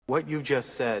What you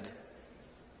just said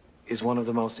is one of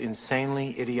the most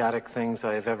insanely idiotic things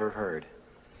I have ever heard.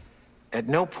 At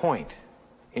no point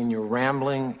in your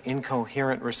rambling,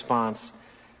 incoherent response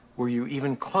were you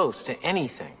even close to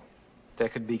anything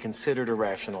that could be considered a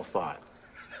rational thought.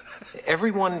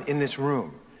 Everyone in this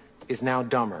room is now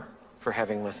dumber for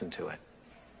having listened to it.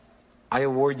 I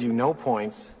award you no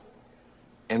points,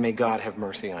 and may God have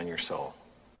mercy on your soul.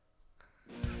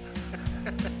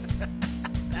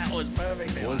 That was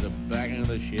perfect. Boys are back into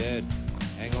the shed.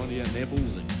 Hang on to your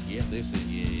nipples and get this in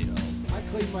your ear holes. I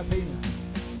clean my penis.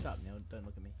 Shut up, Neil. Don't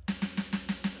look at me.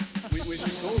 We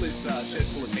should call this shed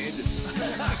full of tangents.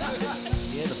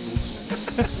 Yeah, the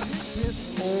bullshit.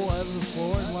 Piss all over the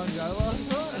floor in one go last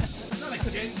night. Not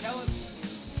again, Kellen.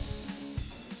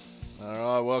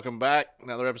 All right, welcome back.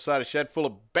 Another episode of Shed Full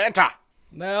of Banter.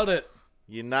 Nailed it.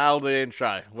 You nailed the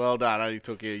intro. Well done. Only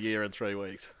took you a year and 3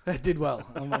 weeks. It did well.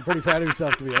 I'm pretty proud of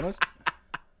myself, to be honest.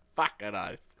 Fucking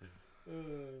oath.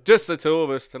 Just the two of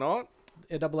us tonight.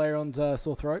 A double Aaron's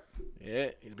sore throat. Yeah,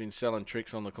 he's been selling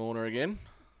tricks on the corner again.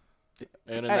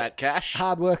 Earning Hey, that cash.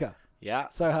 Hard worker. Yeah.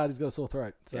 So hard he's got a sore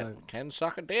throat. So Yeah, can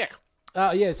suck a dick.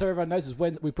 yeah, so everyone knows it's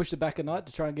Wednesday. We pushed it back a night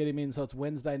to try and get him in, so it's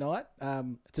Wednesday night.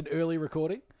 It's an early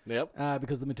recording. Yep.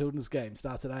 Because the Matildas game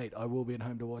starts at 8. I will be at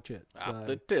home to watch it. So Up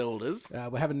the Tildas.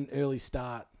 we're having an early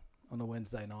start on a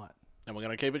Wednesday night. And we're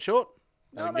going to keep it short.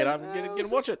 No, Get mate, up and get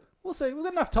and watch it. We'll see. We've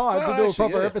got enough time Well, to do a actually,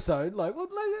 proper yeah. episode. Like, well,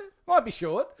 might be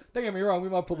short. Don't get me wrong. We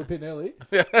might pull the pin early.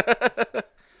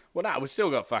 Well, no, we've still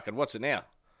got fucking, what's it now?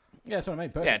 Yeah, that's what I mean.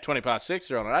 Perfect. Yeah, 20 past 6,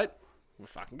 they're on at 8. We're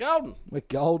fucking golden. We're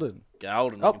golden.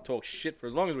 Golden. Oh. We can talk shit for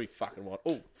as long as we fucking want.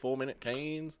 Oh, 4-minute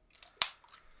Keens.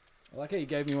 I like how you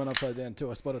gave me one upside down too.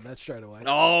 I spotted that straight away.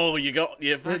 Oh, you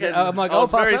fucking... I'm like, I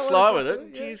was I'll pass very that one slow across with to it.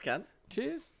 you, yeah. Cheers, cunt.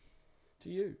 Cheers to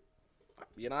you.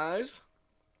 You knows.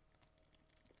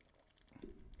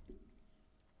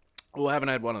 Oh, I haven't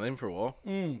had one of them for a while.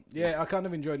 Yeah, I kind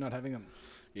of enjoyed not having them.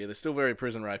 Yeah, they're still very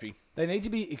prison rapey. They need to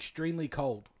be extremely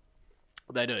cold.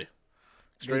 They do.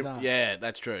 These aren't. Yeah,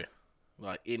 that's true.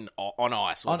 Like on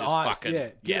ice. Or On just ice, fucking, yeah.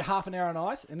 Give it half an hour on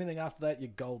ice. Anything after that,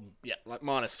 you're golden. Yeah, like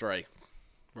 -3.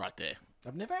 Right there.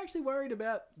 I've never actually worried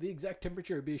about the exact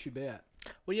temperature a beer should be at.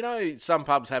 Well, you know, some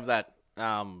pubs have that,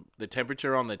 the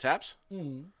temperature on their taps.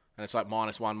 And it's like -1,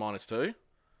 -2.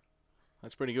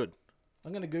 That's pretty good.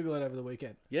 I'm going to Google it over the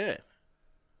weekend. Yeah.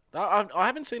 I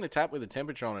haven't seen a tap with a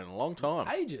temperature on it in a long time.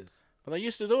 Ages. But they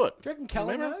used to do it. Do you reckon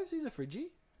Callum Remember? knows? He's a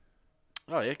Friggy.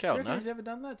 Oh, yeah, Do you Cal, reckon no. he's ever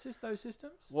done that? Those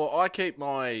systems? Well, I keep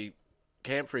my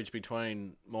camp fridge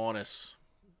between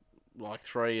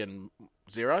 -3 and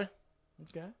 0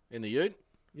 Okay. in the ute.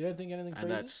 You don't think anything And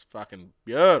freezes? that's fucking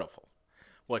beautiful.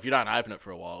 Well, if you don't open it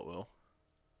for a while, it will.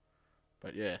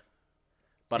 But yeah.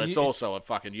 But And it's you- also a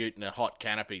fucking ute and a hot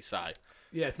canopy, so...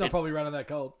 Yeah, it's not probably running that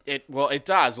cold. It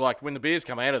does. Like, when the beers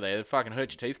come out of there, it fucking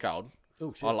hurts your teeth cold.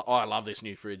 Oh, shit. I love this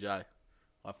new fridge, eh?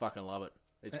 I fucking love it.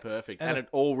 It's perfect. and And an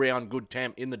all-round good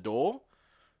temp in the door.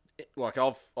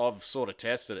 I've sort of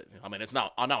tested it. I mean,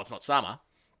 I know it's not summer,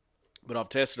 but I've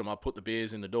tested them. I've put the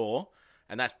beers in the door,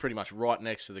 and that's pretty much right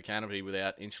next to the canopy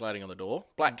without insulating on the door.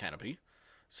 Black canopy.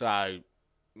 So,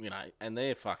 you know, and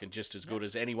they're fucking just as good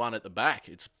as anyone at the back.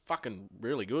 It's fucking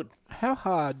really good. How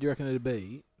hard do you reckon it'd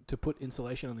be to put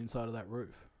insulation on the inside of that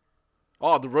roof?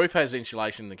 Oh, the roof has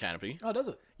insulation in the canopy. Oh, does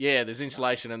it? Yeah, there's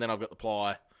insulation, and then I've got the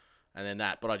ply, and then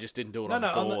that. But I just didn't do it on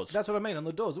the doors. that's what I mean. On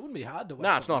the doors, it wouldn't be hard to.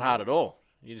 No, it's not hard at all.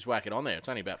 You just whack it on there. It's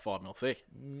only about 5 mil thick.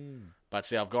 But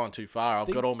see, I've gone too far.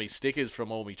 I've got all my stickers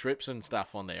from all my trips and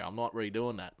stuff on there. I'm not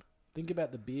redoing that. Think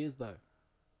about the beers though.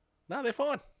 No, they're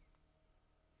fine.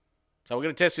 So we're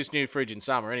going to test this new fridge in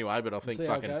summer anyway, but I think See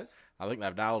how it goes. I think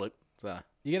they've nailed it. So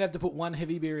You're gonna have to put one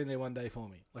heavy beer in there one day for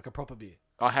me, like a proper beer.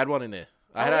 I had one in there.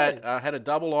 I had a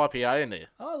double IPA in there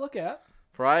Oh, look out!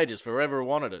 for ages, forever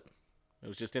wanted it. It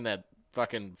was just in that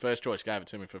fucking First Choice gave it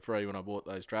to me for free when I bought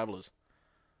those Travellers.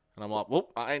 And I'm like,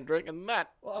 whoop, I ain't drinking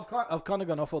that. Well, I've kind of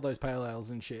gone off all those pale ales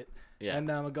and shit. Yeah. And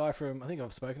a guy from, I think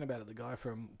I've spoken about it. The guy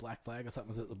from Black Flag or something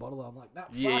was at the bottle. I'm like, nah,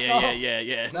 fuck off.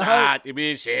 Yeah. No. Nah, you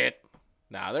beer shit.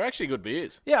 Nah, they're actually good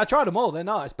beers. Yeah, I tried them all. They're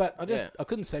nice, but Yeah. I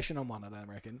couldn't session on one. I don't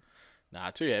reckon.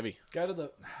 Nah, too heavy. Go to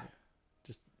the,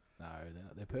 just no,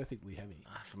 they're perfectly heavy.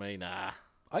 For me, nah.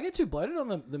 I get too bloated on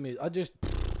the I just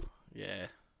Yeah.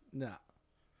 nah.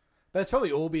 But it's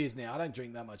probably all beers now. I don't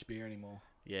drink that much beer anymore.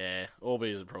 Yeah, all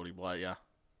beers would probably blow you. I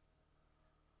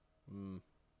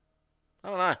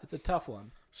don't know. It's a tough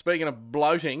one. Speaking of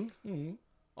bloating,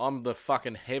 I'm the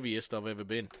fucking heaviest I've ever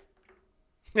been.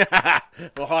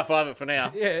 Well, high five it for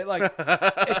now. Yeah, like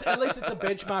at least it's a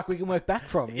benchmark we can work back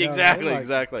from. You know what I mean? Exactly, Like,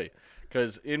 exactly.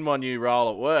 because in my new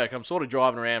role at work, I'm sort of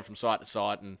driving around from site to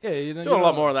site and Yeah, you know, doing a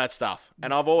lot more of that stuff.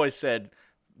 And I've always said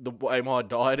the way my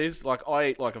diet is, like, I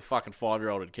eat like a fucking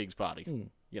 5-year-old at a keg's party.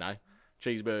 You know,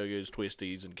 cheeseburgers,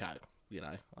 twisties, and coke. You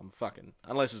know, I'm fucking,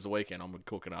 unless it's the weekend, I'm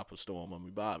cooking up a storm on my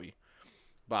barbie.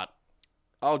 But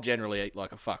I'll generally eat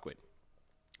like a fuckwit.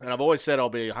 And I've always said I'll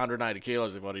be 180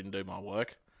 kilos if I didn't do my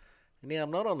work. And now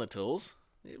I'm not on the tools.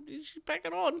 You should pack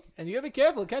it on. And you got to be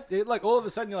careful. Like, all of a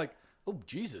sudden, you're like, oh,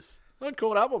 Jesus. Not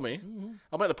caught up on me.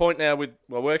 I'm at the point now with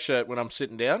my work shirt when I'm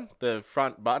sitting down, the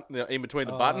front button, in between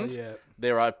the buttons,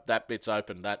 yeah. that bit's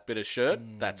open. That bit of shirt,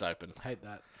 that's open. Hate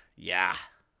that. Yeah.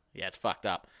 Yeah, it's fucked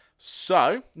up.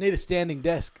 So... Need a standing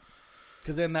desk,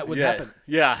 because then that wouldn't happen.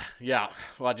 Yeah.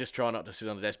 Well, I just try not to sit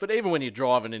on the desk. But even when you're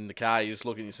driving in the car, you just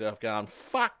look at yourself going,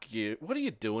 fuck you. What are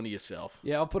you doing to yourself?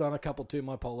 Yeah, I'll put on a couple too.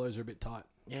 My polos are a bit tight.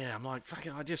 Yeah, I'm like,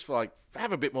 fucking, I just like,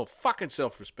 have a bit more fucking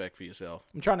self-respect for yourself.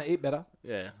 I'm trying to eat better.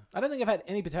 Yeah. I don't think I've had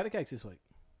any potato cakes this week.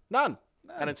 None.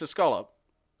 And it's a scallop.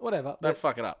 Whatever. Don't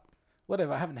fuck it up.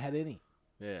 Whatever. I haven't had any.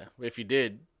 Yeah. If you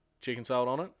did, chicken salt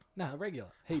on it? No, regular.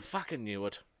 Heaps. Fucking knew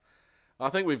it. I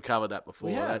think we've covered that before.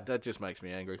 We have. That just makes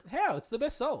me angry. How? It's the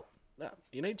best salt. No,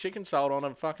 you need chicken salt on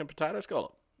a fucking potato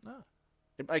scallop. No.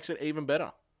 It makes it even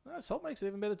better. No, salt makes it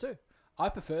even better too. I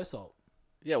prefer salt.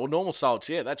 Yeah, well, normal salts,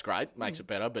 yeah, that's great. Makes it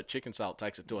better, but chicken salt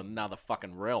takes it to another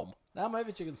fucking realm. No, I'm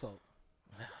over chicken salt.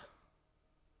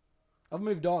 I've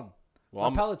moved on. Well,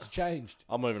 My palate's changed.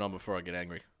 I'm moving on before I get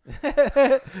angry.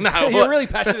 No, you're really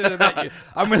passionate about you.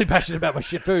 I'm really passionate about my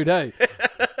shit food, eh?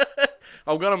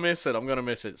 I'm going to miss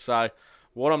it. So,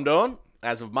 what I'm doing,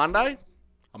 as of Monday,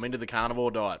 I'm into the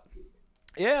carnivore diet.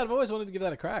 Yeah, I've always wanted to give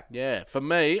that a crack. Yeah, for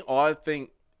me, I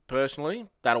think, personally,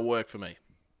 that'll work for me.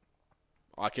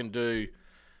 I can do...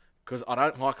 Because I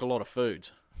don't like a lot of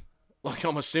foods. Like,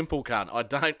 I'm a simple cunt. I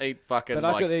don't eat fucking, But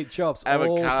I could eat chops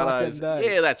all fucking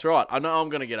day. Yeah, that's right. I know I'm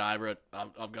going to get over it.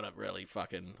 I've got to really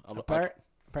fucking...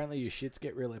 Apparently your shits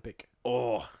get real epic.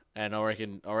 Oh, and I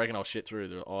reckon I'll shit through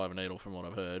the eye of a needle from what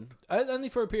I've heard. Only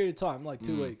for a period of time, like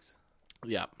 2 weeks.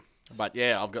 Yeah. But,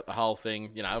 yeah, I've got the whole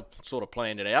thing, sort of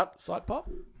planned it out. Sight pop?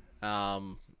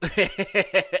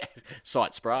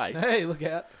 Sight spray. Hey, look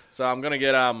out. So I'm going to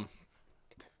get...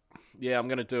 I'm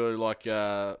going to do like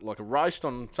a roast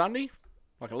on Sunday,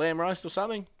 like a lamb roast or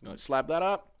something. Slab that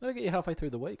up. That'll get you halfway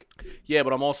through the week. Yeah,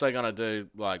 but I'm also going to do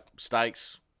like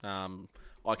steaks.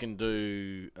 I can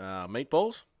do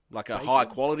meatballs, like a high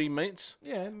quality meats.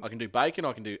 Yeah. I can do bacon.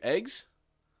 I can do eggs.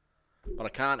 But I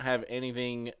can't have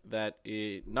anything that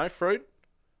is... No fruit,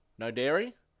 no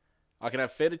dairy. I can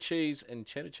have feta cheese and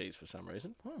cheddar cheese for some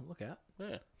reason. Oh, look out.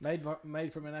 Yeah.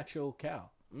 Made from an actual cow.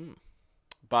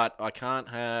 But I can't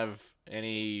have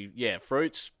any,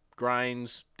 fruits,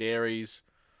 grains, dairies,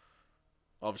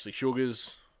 obviously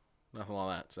sugars, nothing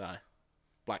like that. So,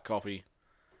 black coffee.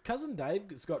 Cousin Dave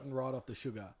has gotten right off the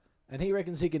sugar. And he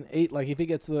reckons he can eat, like if he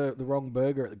gets the wrong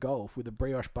burger at the golf with a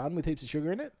brioche bun with heaps of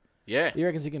sugar in it, yeah, he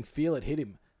reckons he can feel it hit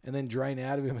him and then drain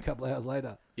out of him a couple of hours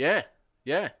later. Yeah.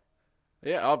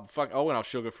 I went off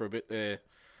sugar for a bit there.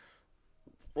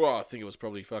 Well, I think it was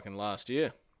probably fucking last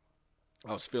year.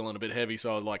 I was feeling a bit heavy,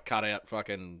 so I like cut out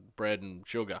fucking bread and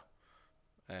sugar.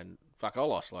 And I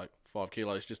lost like 5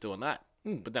 kilos just doing that.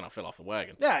 But then I fell off the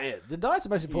wagon. Yeah. The diet's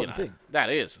the most important thing. That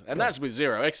is. And that's with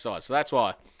zero exercise. So that's why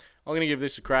I'm going to give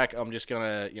this a crack. I'm just going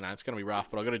to, it's going to be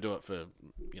rough, but I've got to do it for,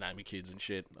 my kids and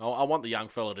shit. I want the young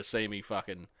fella to see me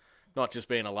fucking not just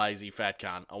being a lazy fat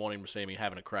cunt. I want him to see me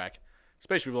having a crack.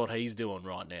 Especially with what he's doing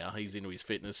right now. He's into his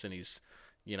fitness and his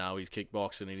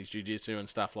kickboxing and his jiu-jitsu and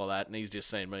stuff like that. And he's just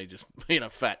seen me just being a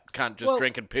fat cunt just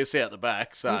drinking piss out the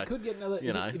back. So you could get another,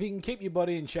 if you can keep your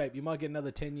body in shape, you might get another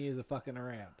 10 years of fucking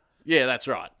around. Yeah, that's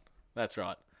right.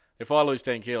 If I lose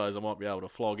 10 kilos, I might be able to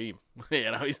flog him. He's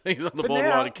on the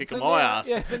borderline of kicking my ass.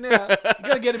 Yeah, for now. You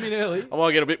got to get him in early. I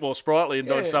might get a bit more sprightly and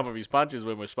dodge some of his punches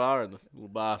when we're sparring, the little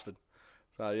bastard.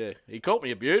 So, yeah. He caught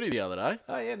me a beauty the other day.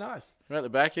 Oh, yeah, nice. We're at the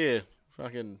back here.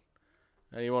 Fucking,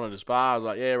 and he wanted to spar. I was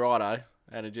like, yeah, righto.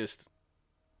 And it just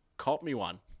copped me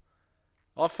one.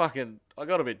 I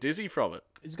got a bit dizzy from it.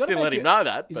 Didn't let him know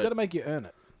that. He's got to make you earn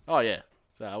it. Oh, yeah.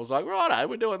 So I was like, righto,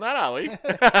 we're doing that, are we?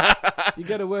 You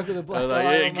got to work with a black I was eye.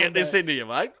 like, yeah, get this into you,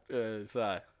 mate. It's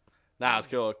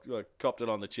cool. I copped it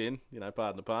on the chin,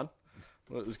 pardon the pun.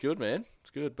 Well, it was good, man. It's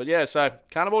good. But yeah, so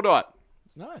carnivore diet.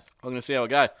 Nice. I'm going to see how I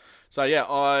go. So yeah,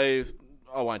 I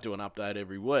won't do an update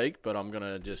every week, but I'm going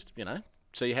to just,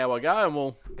 see how I go and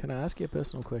we'll... Can I ask you a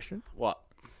personal question? What?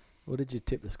 What did you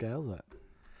tip the scales at?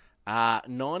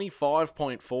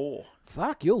 95.4.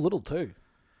 Fuck, you're little too.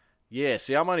 Yeah,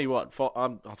 see, I'm only, I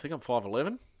think I'm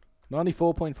 5'11".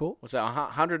 94.4? What's that?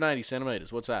 180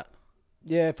 centimetres. What's that?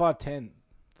 Yeah, 5'10".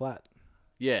 Flat.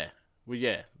 Yeah. Well,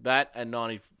 yeah. That and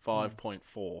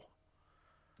 95.4.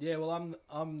 Yeah, well,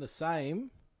 I'm the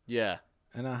same, Yeah.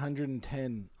 and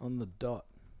 110 on the dot.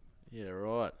 Yeah,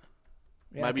 right.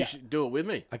 Yeah, Maybe you should do it with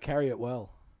me. I carry it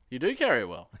well. You do carry it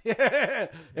well. Yeah,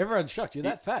 everyone's shocked. You're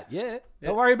that fat. Yeah,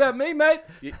 don't worry about me, mate.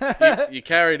 You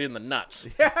carry it in the nuts.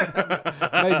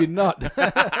 Maybe not.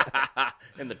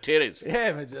 And the titties.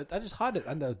 Yeah, I just hide it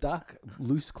under dark,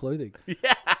 loose clothing.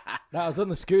 Yeah. No, I was on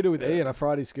the scooter with Ian, a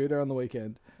Friday scooter on the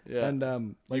weekend. Yeah.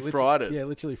 And You fried it. Yeah,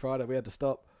 literally fried it. We had to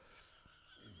stop.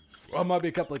 Well, might be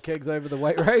a couple of kegs over the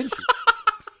weight range.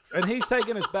 And he's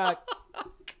taking us back.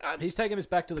 He's taking us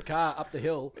back to the car up the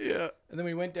hill. Yeah. And then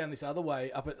we went down this other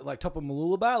way up at like top of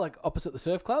Mooloolaba, like opposite the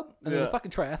surf club. And there's a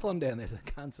fucking triathlon down there. There's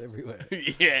cunts everywhere.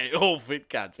 Yeah, all fit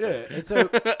cunts. Yeah. And so,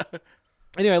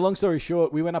 anyway, long story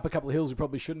short, we went up a couple of hills we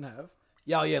probably shouldn't have.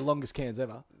 Yeah, longest cans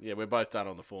ever. Yeah, we're both done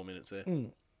on the 4 minutes there.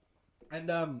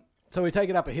 And so we take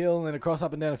it up a hill and then across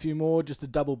up and down a few more just to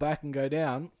double back and go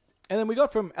down. And then we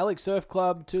got from Alex Surf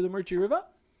Club to the Maroochy River.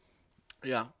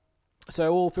 Yeah.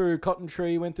 So all through Cotton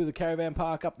Tree, went through the caravan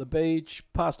park, up the beach,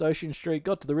 past Ocean Street,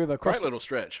 got to the river, Great little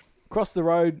stretch. crossed the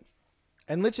road.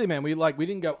 And literally, man, we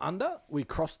didn't go under. We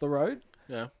crossed the road.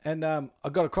 Yeah. And I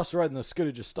got across the road and the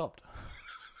scooter just stopped.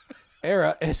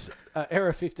 Error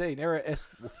 15, error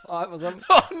S5 or something.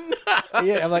 Oh, no.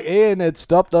 Yeah, I'm like, Ian, it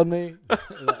stopped on me.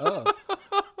 I'm like, oh.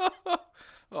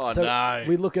 Oh, So no.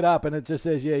 we look it up and it just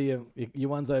says, yeah, your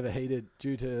one's overheated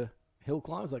due to hill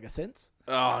climbs, like ascents.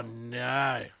 Oh,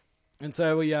 no. And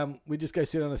so we just go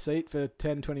sit on a seat for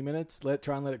 10, 20 minutes,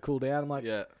 try and let it cool down. I'm like,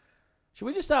 Yeah. should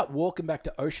we just start walking back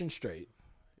to Ocean Street?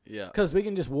 Yeah. Because we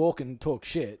can just walk and talk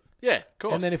shit. Yeah, of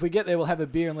course. And then if we get there, we'll have a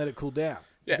beer and let it cool down.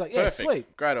 yeah, He's like, yeah, perfect.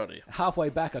 sweet. Great idea. Halfway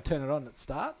back, I turn it on and it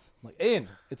starts. I'm like, Ian,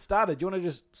 it started. Do you want to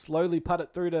just slowly put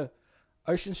it through to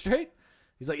Ocean Street?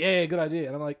 He's like, yeah, good idea.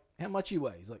 And I'm like, how much you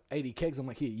weigh? He's like, 80 kegs. I'm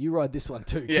like, here, you ride this one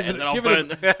too. Yeah, give and then give I'll it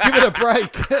give it a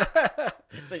break.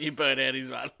 Then you burn out his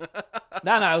one.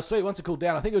 No, it was sweet. Once it cooled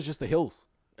down, I think it was just the hills.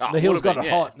 Oh, The hills would've been, got it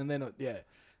yeah. hot, and then, it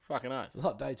Fucking nice. was a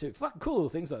hot day too. Fucking cool little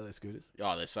things though, those scooters.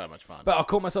 Oh, they're so much fun. But I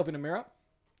caught myself in a mirror,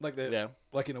 like Yeah.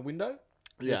 like in a window.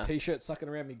 Yeah. The t-shirt sucking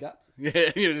around me guts.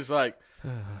 Yeah, you're just like,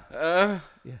 I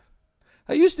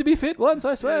used to be fit once,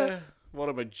 I swear. yeah, what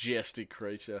a majestic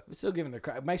creature. I'm still giving it a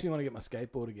crack. It makes me want to get my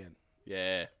skateboard again.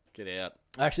 Yeah, get out.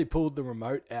 I actually pulled the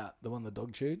remote out, the one the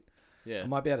dog chewed. Yeah. I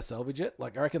might be able to salvage it.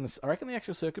 Like I reckon the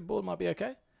actual circuit board might be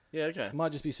okay. Yeah, okay. It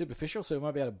might just be superficial, so we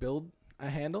might be able to build a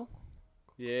handle.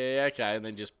 Yeah, okay, and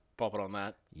then just pop it on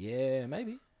that. Yeah,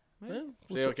 maybe. Yeah,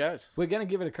 see how it goes. We're gonna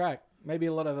give it a crack. Maybe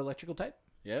a lot of electrical tape.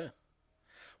 Yeah.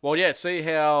 Well, yeah, see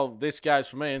how this goes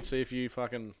for me and see if you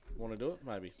fucking want to do it,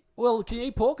 maybe. Well, can you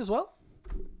eat pork as well?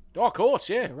 Oh, of course,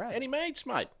 yeah. Yeah, right. Any meats,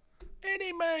 mate.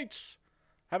 Any meats.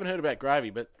 Haven't heard about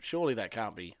gravy, but surely that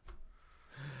can't be.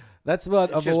 That's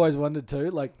what I've just- always wondered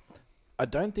too. Like, I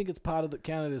don't think it's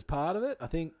counted as part of it. I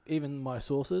think even my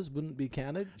sauces wouldn't be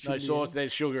counted. No Shouldn't be sauce. in.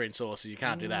 There's sugar in sauces. You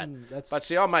can't do that. That's But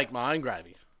see, I make my own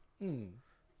gravy. you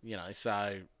You know,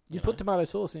 so... You put know. tomato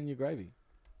sauce in your gravy.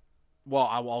 Well,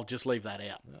 I'll just leave that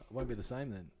out. No, it won't be the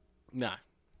same then. No.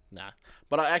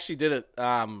 But I actually did it,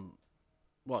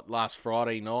 last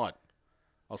Friday night.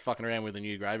 I was fucking around with a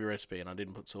new gravy recipe and I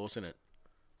didn't put sauce in it.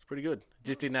 It's pretty good.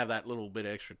 Just didn't have that little bit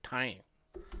of extra tang.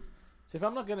 So if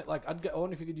I'm not gonna I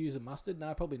wonder if you could use a mustard.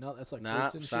 No, probably not. That's like Nah,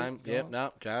 fruits and same. shit. Go Yep, on.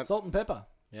 no, can't. Salt and pepper,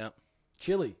 Yep.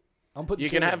 chili. I'm putting. You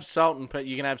chili can in. have salt and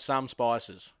you can have some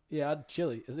spices. Yeah, I'd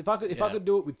chili. If I Yeah. could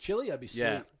do it with chili, I'd be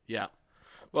sweet. Yeah.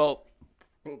 Well,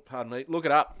 pardon me. Look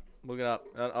it up.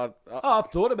 Oh, I've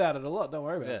thought about it a lot. Don't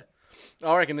worry about it.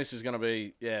 I reckon this is going to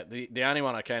be the only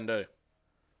one I can do.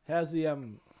 How's the I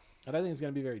don't think it's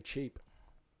going to be very cheap.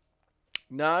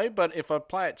 No, but if I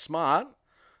play it smart,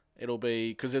 it'll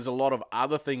be because there's a lot of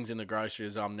other things in the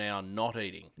groceries I'm now not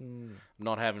eating. I'm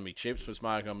not having me chips for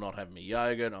smoke. I'm not having me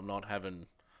yogurt. I'm not having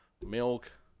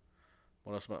milk.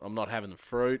 What else? I'm not having the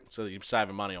fruit, so that you're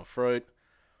saving money on fruit.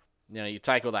 You know, you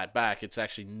take all that back, it's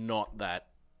actually not that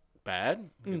bad.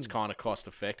 It's kind of cost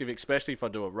effective, especially if I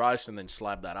do a roast and then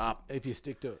slab that up. If you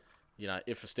stick to it. You know,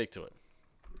 if I stick to it.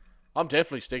 I'm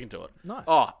definitely sticking to it. Nice.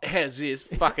 Oh, how's this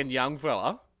fucking young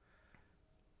fella?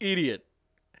 Idiot.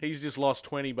 He's just lost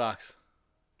 $20.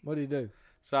 What do you do?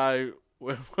 So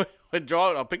we're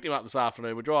driving. I picked him up this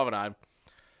afternoon. We're driving home,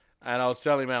 and I was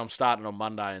telling him how I'm starting on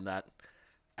Monday and that.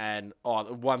 And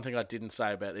the one thing I didn't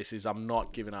say about this is I'm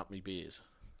not giving up my beers.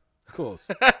 Of course.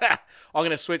 I'm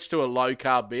going to switch to a low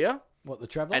carb beer What, the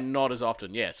Traveller? and not as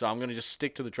often. Yeah, so I'm going to just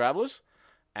stick to the Travellers,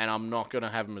 and I'm not going to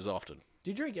have them as often.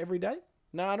 Do you drink every day?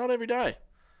 No, not every day.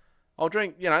 I'll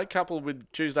drink, a couple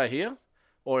with Tuesday here,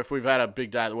 Or if we've had a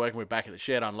big day at work and we're back at the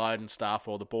shed unloading stuff,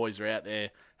 or the boys are out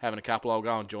there having a couple, I'll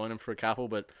go and join them for a couple.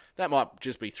 But that might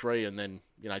just be 3 and then,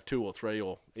 2 or 3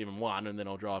 or even 1, and then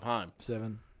I'll drive home.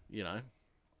 7.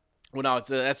 Well, no,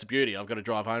 that's the beauty. I've got to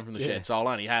drive home from the shed, so I'll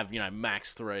only have,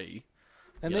 max 3.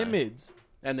 And they're mids.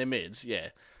 And they're mids, yeah.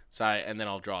 So, and then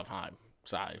I'll drive home.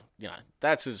 So,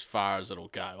 that's as far as it'll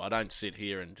go. I don't sit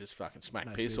here and just fucking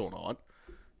smack piss all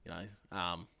night.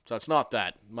 So it's not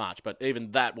that much, but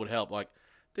even that would help. Like,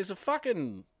 there's a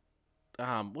fucking,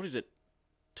 what is it,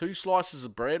 2 slices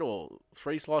of bread or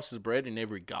 3 slices of bread in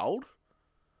every gold?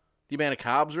 The amount of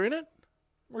carbs are in it?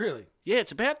 Really? Yeah,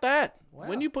 it's about that. Wow.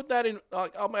 When you put that in,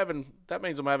 like, that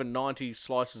means I'm having 90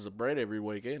 slices of bread every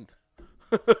weekend.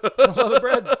 A lot of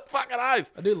bread. Fucking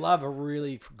oath. I do love a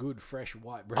really good fresh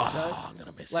white bread though. I'm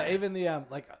gonna miss like that. even the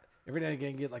like every now and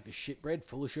again get like the shit bread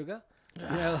full of sugar.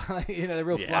 The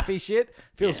real fluffy shit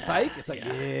feels fake. It's like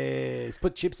yes,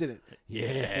 put chips in it.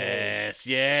 Yes,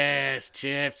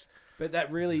 chips. But that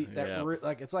really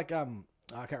like it's like I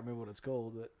can't remember what it's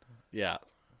called, but Yeah.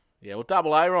 Well,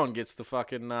 Double Aaron gets the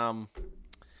fucking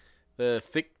the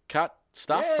thick cut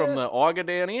stuff from the Eiger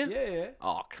down here. yeah.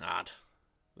 Oh, can't.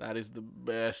 That is the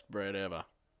best bread ever.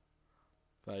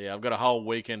 So yeah, I've got a whole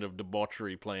weekend of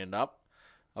debauchery planned up.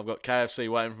 I've got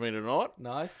KFC waiting for me tonight,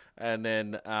 Nice. and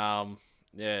then what I'm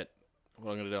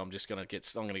gonna do, I'm gonna get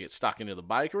stuck into the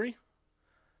bakery.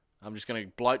 I'm just gonna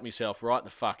bloat myself right the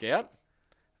fuck out.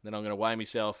 Then I'm gonna weigh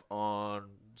myself on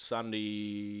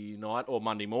Sunday night or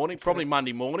Monday morning. Probably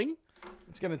Monday morning.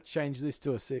 It's gonna change this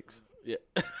to a 6. Yeah.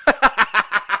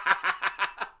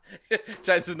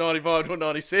 Change to 95 to a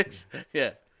 96.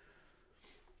 Yeah.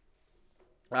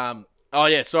 Oh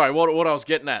yeah. Sorry. What I was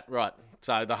getting at, right?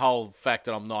 So the whole fact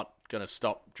that I'm not gonna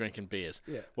stop drinking beers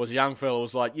was a young fella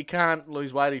was like, you can't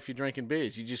lose weight if you're drinking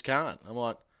beers. You just can't. I'm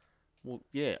like, well,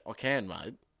 yeah, I can,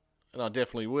 mate, and I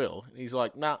definitely will. And he's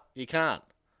like, no, you can't.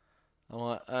 I'm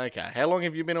like, okay. How long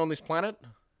have you been on this planet?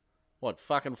 What,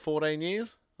 fucking 14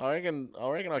 years? I reckon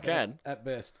I can. At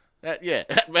best. Yeah,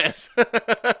 at best.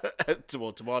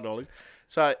 to my knowledge.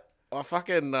 So I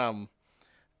fucking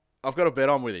I've got a bet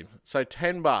on with him. So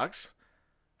 $10.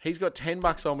 He's got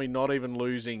 $10 on me not even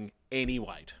losing any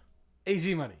weight.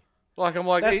 Easy money. Like I'm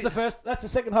like That's the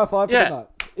second high five for the night.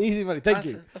 Easy money. Thank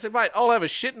you. I said, mate, I'll have a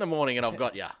shit in the morning and I've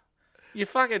got you.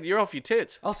 You're off your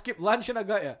tits. I'll skip lunch and I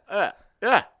got you.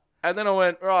 Yeah. And then I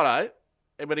went, righto.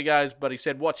 But he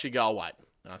said, what's your goal weight?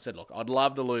 And I said, look, I'd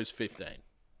love to lose 15.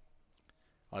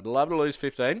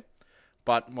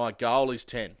 But my goal is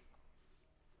 10.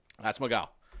 That's my goal.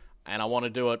 And I want to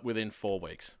do it within 4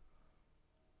 weeks.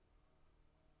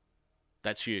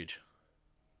 That's huge.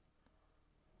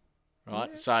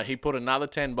 Right? Yeah. So he put another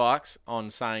 $10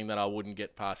 on saying that I wouldn't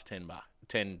get past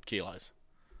 10 kilos.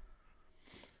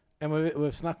 And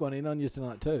we've snuck one in on you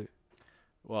tonight too.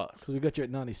 What? Because we got you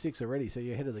at 96 already, so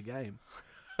you're ahead of the game.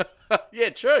 Yeah,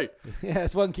 true. Yeah,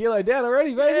 it's 1 kilo down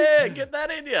already, baby. Yeah, get that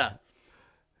in you.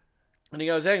 And he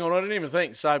goes, hang on, I didn't even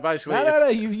think. So basically... No,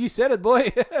 you said it,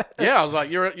 boy. Yeah, I was like,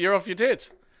 you're off your tits.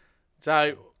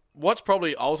 So what's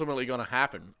probably ultimately going to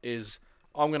happen is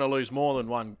I'm going to lose more than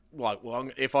one...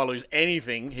 if I lose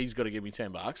anything, he's got to give me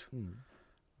 $10.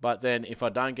 But then if I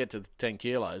don't get to the 10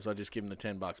 kilos, I just give him the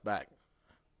 $10 back.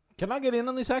 Can I get in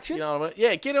on this action? You know what I mean?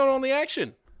 Yeah, get on the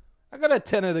action. I got a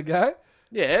tenner to go.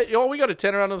 Yeah, we got a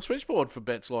tenner under the switchboard for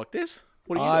bets like this.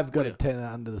 I've got a tenner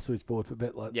under the switchboard for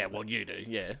bet like. Yeah, well, you do.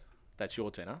 Yeah, that's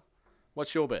your tenner.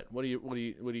 What's your bet? What are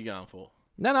you going for?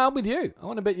 No, I'm with you. I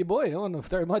want to bet your boy. I want to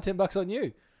throw my $10 on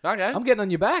you. Okay, I'm getting on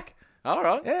your back. All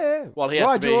right. Yeah. Well, he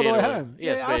has to be all here the way home. He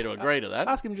has to be here to agree to that.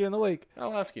 Ask him during the week.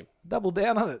 I'll ask him. Double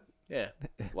down on it. Yeah.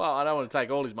 Well, I don't want to take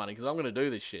all his money because I'm going to do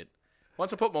this shit.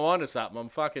 Once I put my mind to something, I'm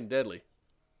fucking deadly.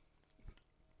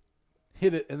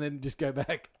 Hit it and then just go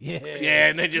back. Yeah. Yeah,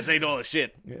 and then just eat all the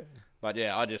shit. Yeah. But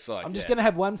yeah, I just like. I'm just going to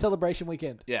have one celebration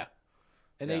weekend. Yeah.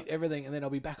 And eat everything, and then I'll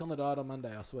be back on the diet on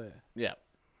Monday, I swear. Yeah.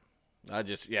 I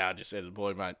just said to the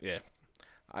boy, mate, yeah.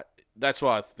 That's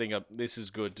why I think this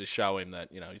is good to show him that,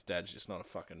 his dad's just not a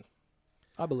fucking...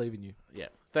 I believe in you. Yeah.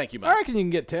 Thank you, mate. I reckon you can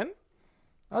get 10.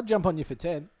 I'll jump on you for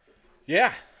 10.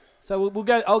 Yeah. So we'll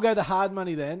go. I'll go the hard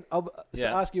money then. I'll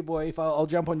ask your boy if I'll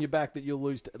jump on your back that you'll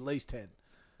lose at least 10.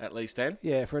 At least 10?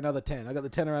 Yeah, for another 10. I got the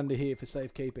tenner under here for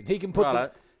safekeeping. He can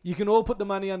put you can all put the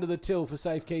money under the till for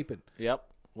safekeeping. Yep.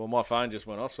 Well, my phone just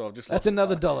went off, so I've just That's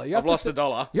another $1. I've lost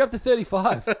 $1. You're up to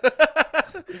 35.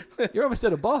 You're almost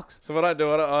at a box. So if I don't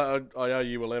do it, I owe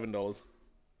you $11.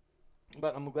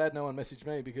 But I'm glad no one messaged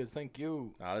me because thank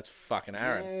you. No, that's fucking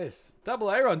Aaron. Yes. Double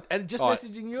Aaron. And just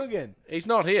messaging you again. He's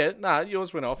not here. No,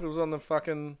 yours went off. It was on the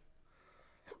fucking...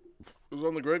 It was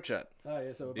on the group chat. Oh,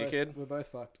 yeah, so Dickhead. we're both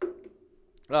fucked.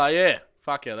 Oh, yeah.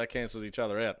 Fuck yeah, that cancels each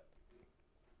other out.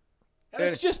 And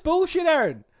it's just bullshit,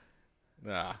 Aaron.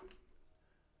 Nah.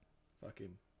 Fuck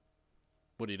him.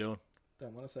 What are you doing?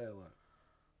 Don't want to say hello.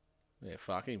 Yeah,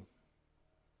 fuck him.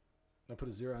 I put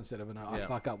a 0 instead of an O. Yeah. I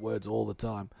fuck up words all the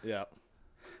time. Yeah.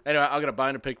 Anyway, I got a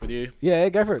bone to pick with you. Yeah,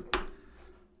 go for it.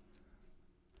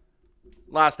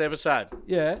 Last episode.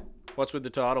 Yeah. What's with the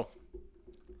title?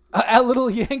 Our little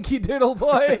Yankee Doodle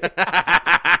boy. Because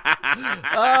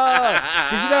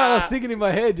I was thinking in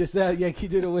my head just how Yankee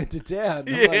Doodle went to town.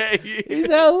 I'm like, he's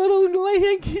our little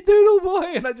Yankee Doodle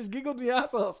boy. And I just giggled my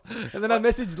ass off. And then I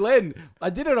messaged Len. I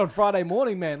did it on Friday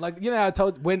morning, man. Like, you know how I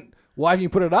told why haven't you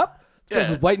put it up? Just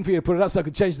was waiting for you to put it up so I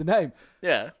could change the name.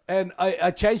 Yeah. And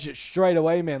I changed it straight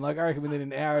away, man. Like, I reckon within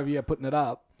an hour of you putting it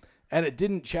up. And it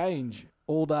didn't change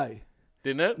all day.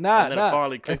 Didn't it? Nah, and then nah. it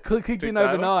finally clicked in over?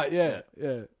 overnight. Yeah.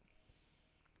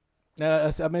 Now I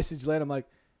messaged Len. I'm like,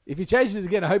 if he changes it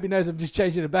again, I hope he knows I'm just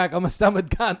changing it back. I'm a stomach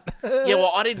cunt. Yeah,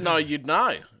 well, I didn't know you'd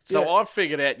know. So Yeah. I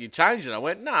figured out you changed it. I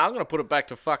went, no, I'm going to put it back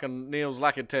to fucking Neil's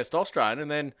lack of testosterone. And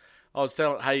then I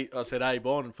said, hey,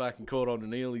 Bond, and fucking caught on to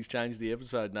Neil. He's changed the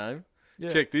episode name. Yeah.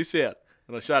 Check this out.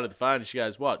 And I showed her the phone, and she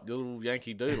goes, "What, your little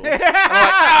Yankee Doodle?" I'm like,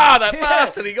 "Oh, that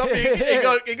bastard! He got me.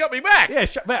 He got me back." Yeah,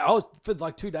 man, I was for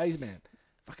like 2 days, man.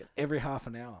 Fucking every half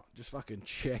an hour, just fucking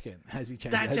checking. Has he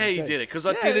changed? That's how you did it, because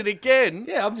I did it again.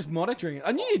 Yeah, I'm just monitoring it.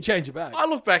 I knew you'd change it back. I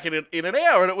looked back at it in an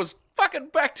hour, and it was fucking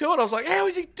back to it. I was like, "How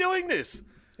is he doing this?"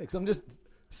 Because I'm just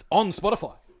on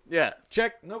Spotify. Yeah,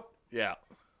 Check. Nope. yeah.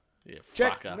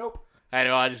 Check. Fucker. Nope.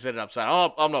 Anyway, I just ended up saying,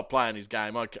 "Oh, I'm not playing his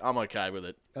game. I'm okay with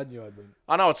it." I knew I'd win.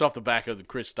 I know it's off the back of the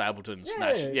Chris Stapleton's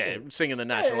singing the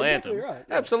national exactly anthem. right,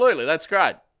 yeah. Absolutely, that's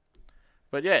great.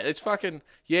 But yeah, it's fucking,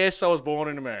 yes, I was born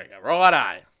in America.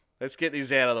 Righto. Let's get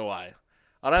this out of the way.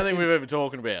 I don't think we've ever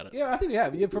talked about it. Yeah, I think you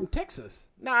have. You're from Texas.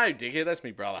 No, dickhead, that's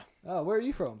me brother. Oh, where are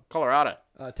you from? Colorado.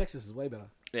 Texas is way better.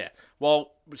 Yeah.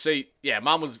 Well, see, yeah,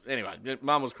 Mum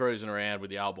was cruising around with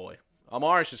the old boy. I'm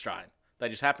Irish Australian. They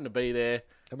just happened to be there,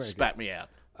 American. spat me out.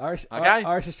 Irish, Okay.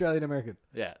 Irish, Australian, American.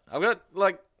 Yeah. I've got,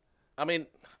 I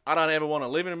don't ever want to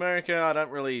live in America. I don't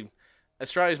really...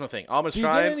 Australia's my thing. I'm you get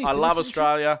Australian. any I love citizenship?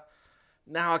 Australia.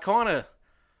 No, I kind of...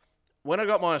 When I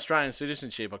got my Australian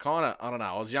citizenship, I don't know,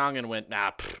 I was young and went,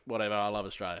 nah, whatever, I love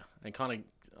Australia. And kind of,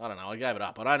 I don't know, I gave it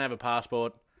up. I don't have a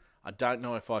passport. I don't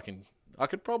know if I can... I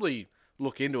could probably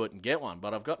look into it and get one,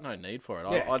 but I've got no need for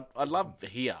it. Yeah. I love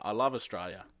here. I love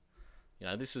Australia. You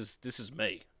know, this is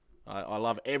me. I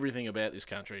love everything about this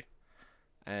country.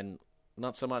 And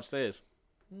not so much theirs.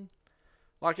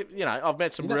 Like, you know, I've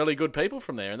met some really good people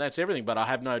from there, and that's everything, but I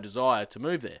have no desire to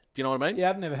move there. Do you know what I mean? Yeah,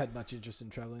 I've never had much interest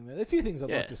in traveling there. There are a few things I'd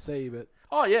like to see, but...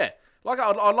 Oh, yeah. Like,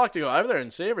 I'd like to go over there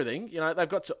and see everything. You know, they've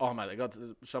got some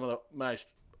of the most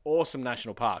awesome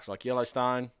national parks, like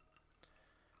Yellowstone.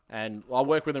 And I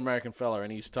work with an American fella,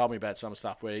 and he's told me about some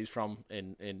stuff where he's from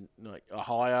in like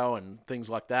Ohio and things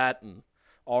like that, and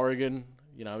Oregon.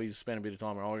 You know, he's spent a bit of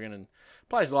time in Oregon and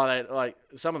places like that. Like,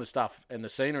 some of the stuff and the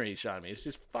scenery he's shown me, it's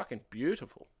just fucking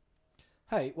beautiful.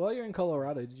 Hey, while you're in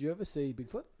Colorado, did you ever see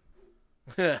Bigfoot?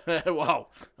 Well,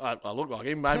 I look like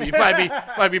him. Maybe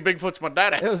Bigfoot's my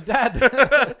daddy. It was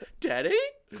Dad. Daddy?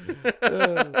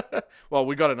 Well,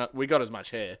 we got as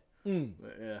much hair.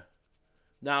 Yeah.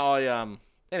 No,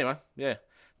 anyway, yeah.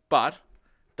 But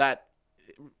that,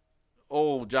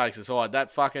 all jokes aside,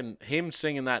 that fucking, him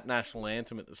singing that national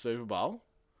anthem at the Super Bowl,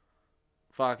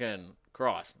 fucking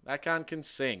Christ, that cunt can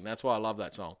sing. That's why I love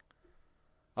that song.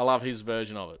 I love his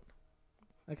version of it.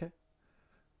 Okay.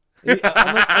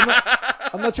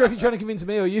 I'm not sure if you're trying to convince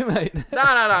me or you, mate. No.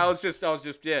 I was just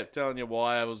telling you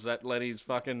why I was at Lenny's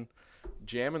fucking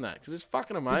jamming that, because it's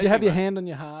fucking amazing. Did you have your mate. hand on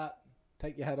your heart?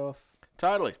 Take your hat off?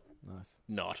 Totally Nice.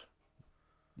 not.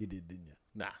 You did, didn't you?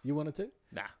 Nah. You wanted to?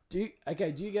 Nah. Do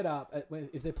you get up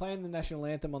if they're playing the national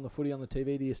anthem on the footy on the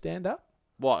TV? Do you stand up?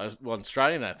 What?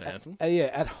 Australian anthem? Yeah,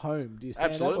 at home. Do you stand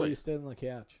up or Absolutely. do you stand on the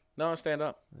couch? No, I stand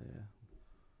up. Yeah.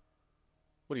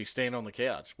 What do you stand on the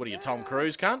couch? What are you, Tom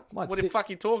Cruise, cunt? Might What the sit- fuck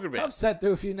are you talking about? I've sat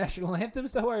through a few national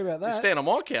anthems. Don't worry about You that. stand on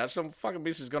my couch, some fucking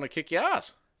bitch is going to kick your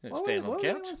ass. You don't stand on the Why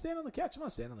couch. would I stand on the couch? I'm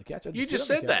not standing on the couch. I'd You sit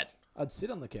just on the said couch. that. I'd sit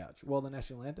on the couch while the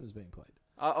national anthem is being played.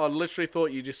 I literally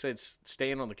thought you just said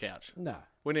stand on the couch. No.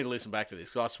 We need to listen back to this,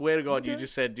 because I swear to God, you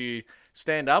just said, do you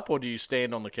stand up or do you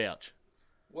stand on the couch?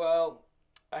 Well,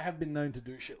 I have been known to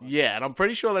do shit like Yeah, and I'm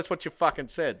pretty sure that's what you fucking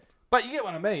said. But you get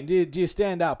what I mean. Do you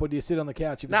stand up or do you sit on the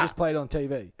couch if Nah. it's just played on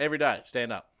TV? Every day,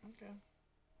 stand up. Okay.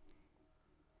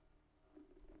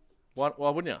 Why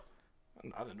wouldn't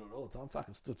you? I don't do it all the time.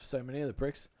 Fucking stood for so many other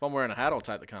pricks. If I'm wearing a hat, I'll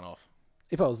take the cunt off.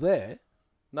 If I was there,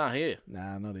 No, here.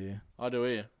 nah, not here. I do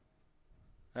here.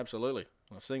 Absolutely.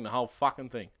 I sing the whole fucking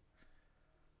thing.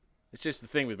 It's just the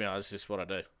thing with me. It's just what I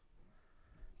do.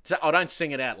 So I don't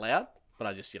sing it out loud, but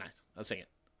I just, I sing it.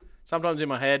 Sometimes in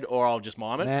my head, or I'll just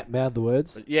mime it. Mouth the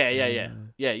words. But yeah.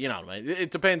 Yeah, you know what I mean.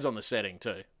 It depends on the setting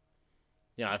too.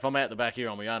 If I'm out the back here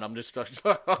on my own, I'm just not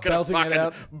going to Belting it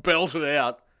out. belt it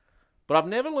out. But I've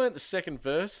never learnt the second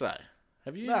verse though.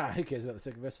 Have you? Nah, who cares about the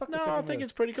second verse? Fuck the No, second I think verse.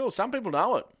 it's pretty cool. Some people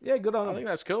know it. Yeah, good on I them. think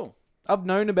that's cool. I've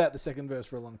known about the second verse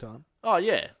for a long time. Oh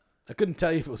yeah, I couldn't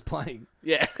tell you if it was playing.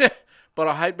 yeah. But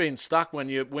I hate being stuck when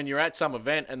you're at some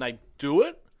event and they do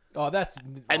it, Oh, that's...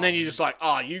 and then you're just like,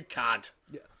 oh, you can't.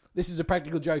 Yeah. This is a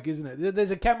practical joke, isn't it?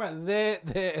 There's a camera there,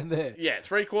 and there. Yeah,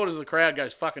 3/4 of the crowd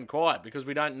goes fucking quiet because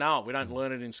we don't know it. We don't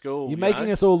learn it in school. You're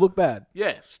making us all look bad.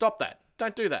 Yeah, stop that.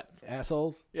 Don't do that.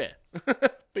 Assholes. Yeah.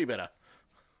 Be better.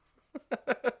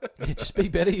 Yeah, just be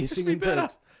better. You're singing better.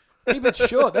 pricks. Keep it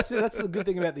short. That's the good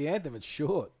thing about the anthem. It's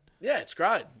short. Yeah, it's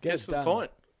great. Get Gets it to the done.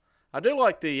 point. I do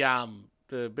like the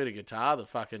bit of guitar the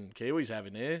fucking Kiwis have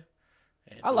in there.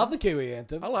 I love the Kiwi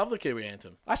anthem. I love the Kiwi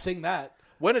anthem. I sing that.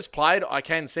 When it's played, I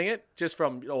can sing it just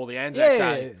from all the Anzac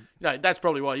Yeah. Day. No, that's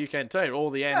probably why you can too. All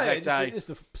the Anzac Day. Just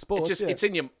the sports. It's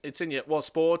in your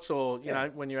sports or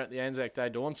when you're at the Anzac Day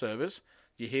dawn service,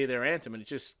 you hear their anthem and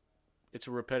it's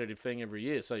a repetitive thing every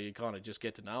year, so you kind of just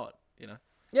get to know it.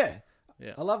 Yeah.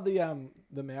 Yeah. I love the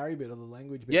Maori bit or the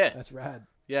language bit. Yeah. That's rad.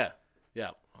 Yeah.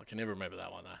 I can never remember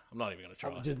that one though. I'm not even going to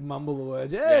try. Just mumble the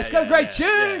words. Yeah, it's got a great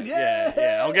tune.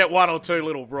 Yeah. I'll get one or two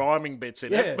little rhyming bits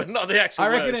in Yeah. it, but not the actual I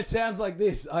reckon words. it sounds like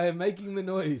this. I am making the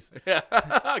noise. Kia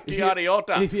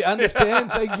ora. If you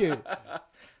understand, thank you.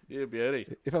 Yeah,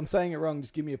 beauty. If I'm saying it wrong,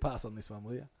 just give me a pass on this one,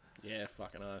 will you? Yeah,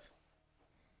 fucking oath.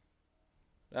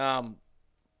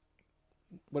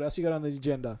 What else you got on the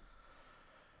agenda?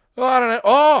 Oh, I don't know.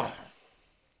 Oh,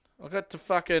 I got to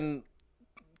fucking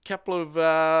couple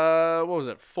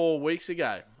of 4 weeks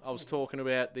ago. I was talking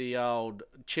about the old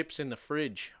chips in the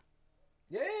fridge.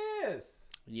 Yes.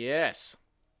 Yes.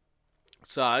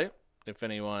 So, if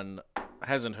anyone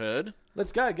hasn't heard,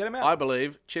 Let's go. Get them out. I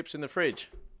believe chips in the fridge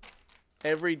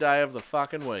every day of the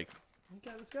fucking week.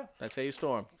 Okay, let's go. That's how you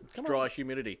store them. It's Come dry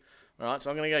humidity. All right, so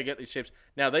I'm going to go get these chips.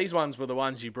 Now, these ones were the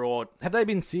ones you brought. Have they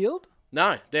been sealed?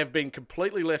 No, they've been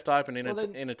completely left open in Well,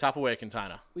 then- in a Tupperware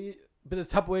container. But the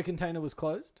Tupperware container was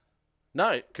closed?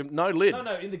 No, no lid.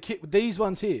 No, in the kit. These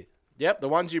ones here. Yep, the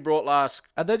ones you brought last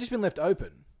Have they just been left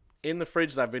open? in the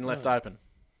fridge, they've been left open.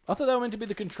 I thought they were meant to be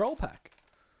the control pack.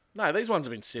 No, these ones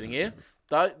have been sitting here.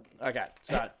 Okay,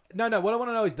 so No. What I want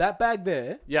to know is that bag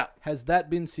there. yeah, Has that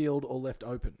been sealed or left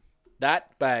open?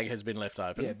 that bag has been left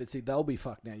open. Yeah, but see, they'll be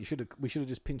fucked now. We should have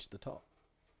just pinched the top.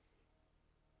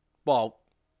 Well,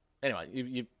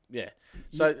 anyway, yeah.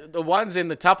 So the ones in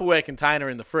the Tupperware container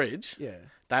in the fridge, Yeah.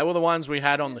 they were the ones we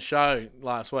had on the show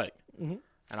last week. Mm-hmm.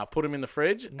 And I put them in the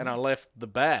fridge, and I left the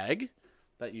bag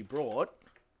that you brought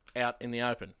out in the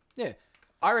open. Yeah.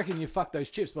 I reckon you fucked those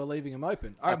chips by leaving them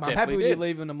open. I'm happy definitely with you did.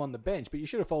 leaving them on the bench, but you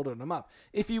should have folded them up.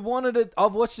 If you wanted it,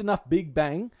 I've watched enough Big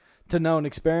Bang to know an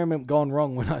experiment gone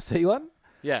wrong when I see one.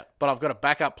 Yeah, but I've got a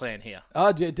backup plan here.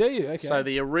 Oh, do you? Okay. So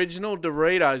the original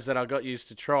Doritos that I got used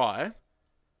to try,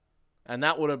 and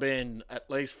that would have been at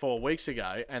least 4 weeks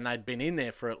ago, and they'd been in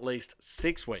there for at least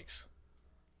 6 weeks.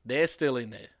 They're still in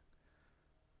there.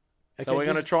 So we're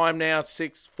going to try them now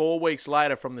 4 weeks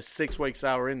later from the 6 weeks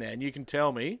they were in there, and you can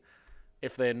tell me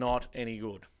if they're not any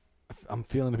good. I'm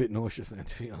feeling a bit nauseous, man,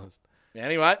 to be honest.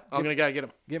 Anyway, I'm going to go get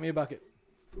them. Get me a bucket.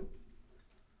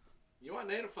 You won't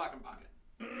need a fucking bucket.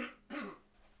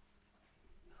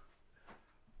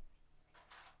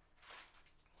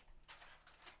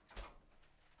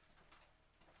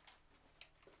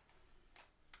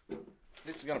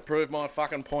 This is going to prove my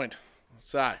fucking point.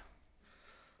 So,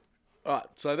 alright,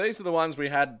 so these are the ones we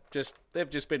had they've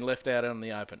just been left out in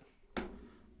the open.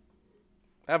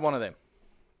 Have one of them.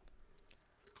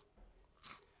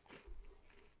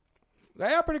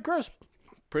 They are pretty crisp.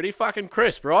 Pretty fucking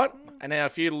crisp, right? And now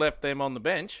if you left them on the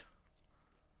bench,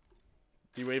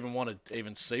 do you even want to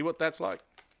even see what that's like?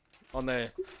 On there,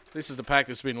 this is the pack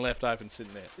that's been left open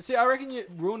sitting there. See, I reckon you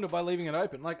ruined it by leaving it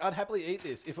open. Like, I'd happily eat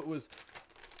this if it was...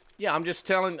 Yeah, I'm just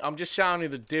showing you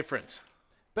the difference.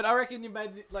 But I reckon you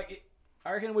made it,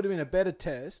 I reckon it would have been a better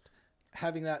test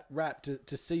having that wrap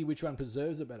to see which one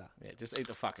preserves it better. Yeah, just eat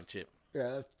the fucking chip.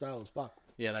 Yeah, that was fuck.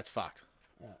 Yeah, that's fucked.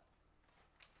 Yeah.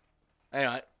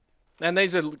 Anyway, and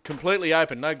these are completely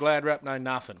open, no glad wrap, no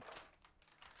nothing.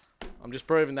 I'm just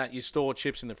proving that you store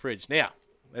chips in the fridge. Now,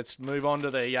 let's move on to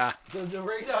the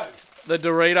Doritos. the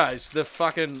Doritos. The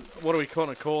fucking, what do we kind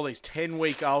of call these?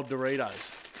 10-week-old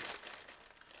Doritos.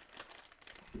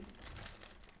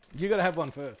 You got to have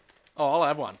one first. Oh, I'll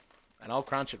have one, and I'll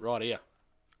crunch it right here.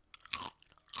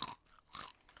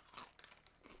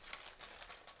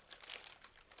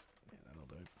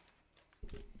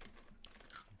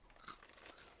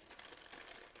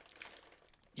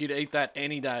 You'd eat that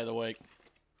any day of the week.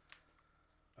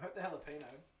 I hope the jalapeno.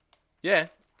 Yeah.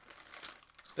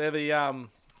 They're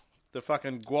the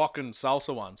fucking guac and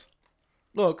salsa ones.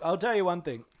 Look, I'll tell you one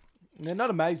thing. They're not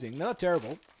amazing. They're not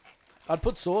terrible. I'd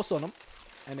put sauce on them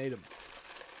and eat them.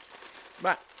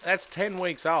 Mate, that's 10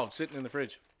 weeks old sitting in the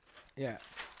fridge. Yeah.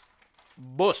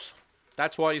 Bus.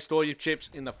 That's why you store your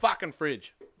chips in the fucking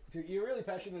fridge. You're really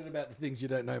passionate about the things you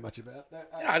don't know much about.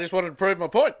 Yeah, I just wanted to prove my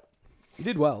point. You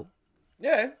did well.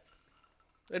 Yeah.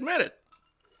 Admit it.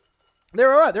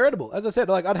 They're all right. They're edible. As I said,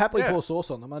 like I'd happily Yeah. pour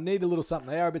sauce on them. I need a little something.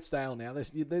 They are a bit stale now.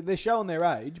 They're showing their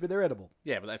age, but they're edible.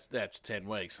 Yeah, but that's 10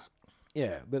 weeks.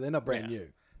 Yeah, but they're not brand Yeah. new.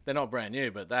 They're not brand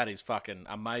new, but that is fucking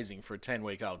amazing for a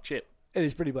 10-week-old chip. It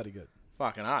is pretty bloody good.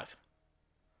 Fucking oath.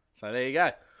 So there you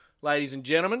go. Ladies and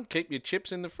gentlemen, keep your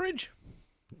chips in the fridge.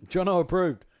 Jono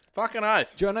approved. Fucking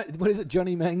oath. What is it?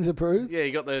 Johnny Mangs approved? Yeah,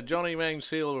 you got the Johnny Mang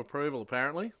seal of approval,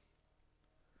 apparently.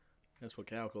 That's what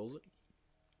Cal calls it.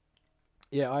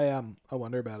 Yeah, I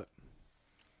wonder about it.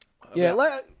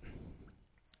 Yeah,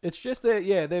 it's just that.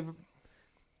 Yeah, they've.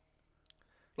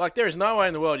 Like, there is no way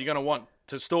in the world you're going to want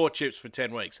to store chips for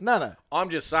 10 weeks. No. I'm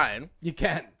just saying, You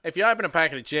can. if you open a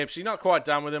packet of chips, you're not quite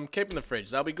done with them, keep them in the fridge.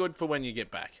 They'll be good for when you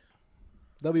get back.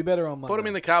 They'll be better on Monday. Put them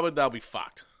in the cupboard, they'll be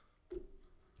fucked.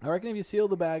 I reckon if you seal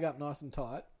the bag up nice and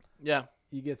tight, Yeah.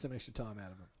 you get some extra time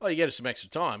out of them. Well, you get some extra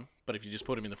time, but if you just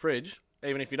put them in the fridge,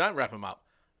 even if you don't wrap them up,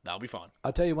 they'll be fine.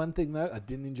 I'll tell you one thing though, I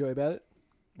didn't enjoy about it.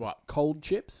 What? Cold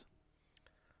chips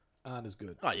aren't as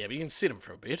good. Oh, yeah, but you can sit them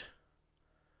for a bit.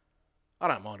 I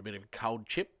don't mind a bit of a cold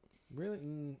chip. Really?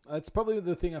 That's probably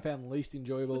the thing I found least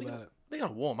enjoyable about it. They're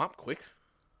going to warm up quick.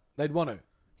 They'd want to.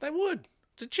 They would.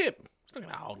 It's a chip. It's not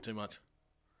going to hold too much.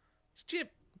 It's a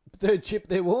chip. Third chip,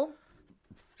 they're warm?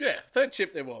 Yeah, third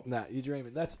chip, they're warm. Nah, you're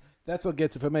dreaming. That's what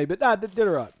gets it for me. But nah, did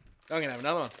all right. I'm going to have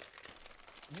another one.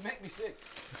 You make me sick.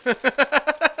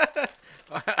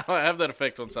 I have that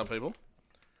effect on some people.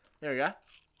 There we go.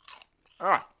 All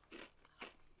right.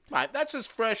 Mate, that's as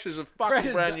fresh as a fucking Fresh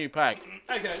and brand new pack.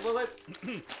 Okay, well let's.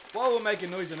 While we're making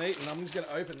noise and eating, I'm just going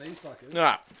to open these fuckers. All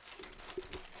right.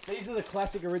 These are the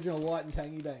classic original light and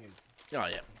tangy bangers. Oh,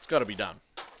 yeah. It's got to be done.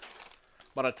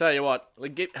 But I tell you what.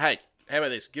 Hey, how about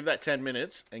this? Give that 10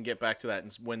 minutes and get back to that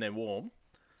when they're warm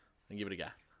and give it a go.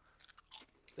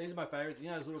 These are my favourites.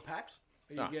 You know those little packs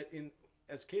that you Oh. get in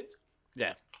as kids?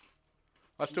 Yeah.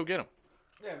 I still get them.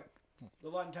 Yeah. The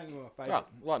light and tangy were my favourite.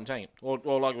 Oh, light and tangy.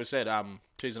 Or like we said,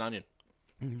 cheese and onion.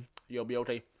 Mm-hmm. Your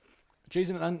BLT.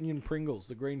 Cheese and onion Pringles,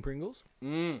 the green Pringles.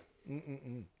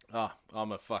 Oh,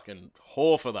 I'm a fucking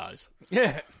whore for those.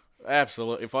 Yeah.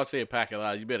 Absolutely. If I see a pack of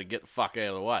those, you better get the fuck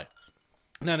out of the way.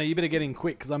 No, you better get in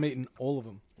quick because I'm eating all of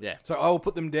them. Yeah. So I will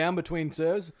put them down between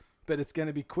serves, but it's going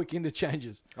to be quick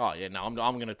interchanges. Oh, yeah, no, I'm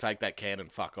going to take that can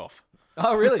and fuck off.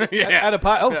 Oh, really? Yeah. At a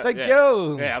party? Oh, thank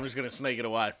you. Yeah, I'm just going to sneak it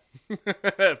away.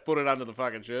 Put it under the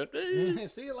fucking shirt.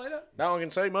 See you later. No one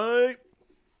can see me.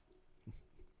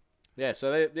 Yeah,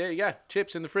 so there you go.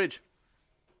 Chips in the fridge.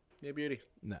 Yeah, beauty.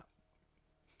 No.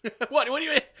 What do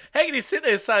you mean? How can you sit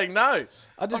there saying no?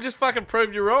 I've just fucking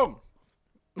proved you wrong.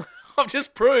 I've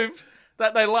just proved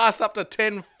that they last up to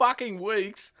 10 fucking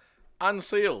weeks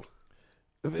unsealed.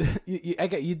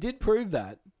 Okay, you did prove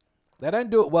that. They don't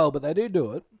do it well, but they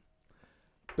do it.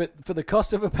 But for the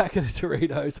cost of a packet of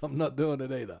Doritos, I'm not doing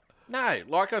it either. No,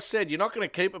 like I said, you're not going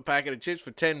to keep a packet of chips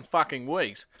for 10 fucking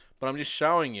weeks. But I'm just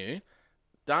showing you,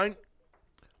 don't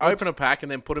open a pack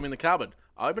and then put them in the cupboard.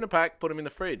 Open a pack, put them in the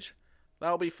fridge.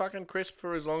 They'll be fucking crisp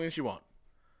for as long as you want.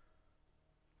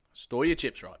 Store your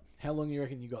chips right. How long you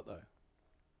reckon you got, though?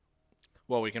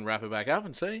 Well, we can wrap it back up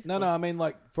and see. No, I mean,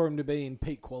 like, for them to be in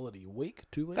peak quality. A week?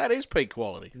 2 weeks? That is peak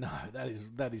quality. No, that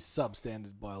is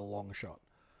substandard by a long shot.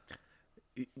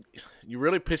 You're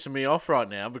really pissing me off right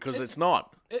now because it's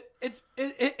not. It's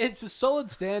a solid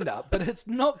stand-up, but it's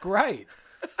not great.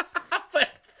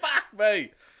 Fuck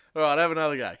me. All right, have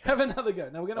another go. Have another go.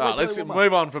 Now, we're going to All right, let's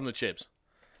move on from the chips.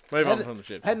 Move on from the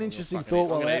chips. Had an interesting Fucking thought I'm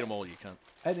while gonna out. eat them all, you cunt.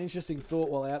 Had an interesting thought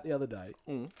while out the other day.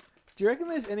 Do you reckon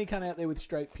there's any cunt out there with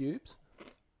straight pubes?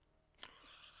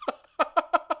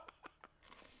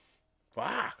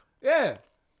 Fuck. Yeah.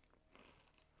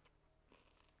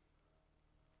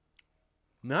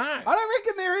 No. I don't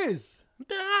reckon there is.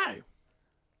 No.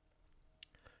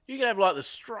 You can have like the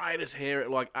straightest hair,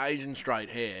 like Asian straight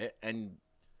hair, and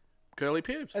curly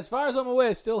pubes. As far as I'm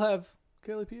aware, still have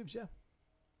curly pubes, yeah.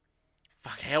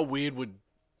 Fuck, how weird would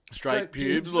straight Straight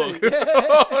pubes pubes look? be. Yeah.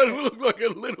 It look like a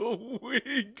little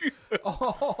wig.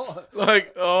 Oh.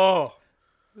 Like, oh.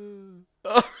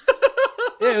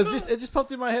 Yeah, it just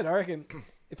popped in my head. I reckon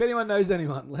if anyone knows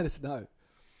anyone, let us know.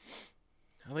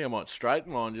 I think I might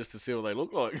straighten mine just to see what they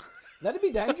look like. That'd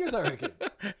be dangerous, I reckon.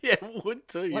 Yeah, it would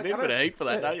too. You Like, need I a bit don't- of heat for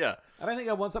that, yeah. don't you? I don't think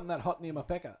I want something that hot near my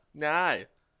pecker. No.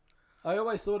 I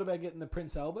always thought about getting the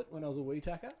Prince Albert when I was a wee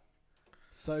tacker.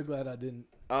 So glad I didn't.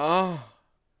 Oh.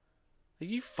 Are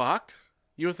you fucked?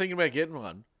 You were thinking about getting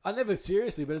one? I never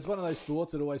seriously, but it's one of those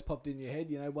thoughts that always popped in your head,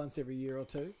 once every year or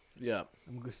two. Yeah.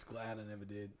 I'm just glad I never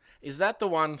did. Is that the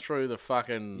one through the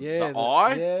fucking Yeah. the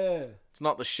eye? Yeah. It's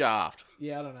not the shaft.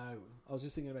 Yeah, I don't know. I was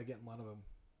just thinking about getting one of them.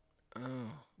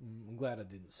 Oh. I'm glad I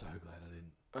didn't. So glad I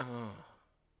didn't. Oh.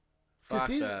 Because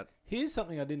Fuck that. here's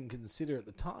something I didn't consider at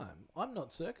the time. I'm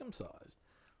not circumcised.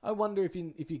 I wonder if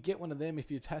you get one of them, if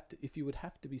you would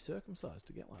have to be circumcised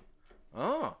to get one.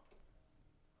 Oh.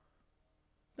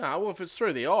 No, well, if it's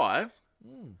through the eye,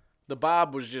 the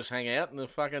barb would just hang out and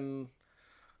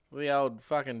the old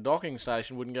fucking docking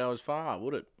station wouldn't go as far,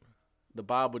 would it? The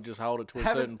barb would just hold it to a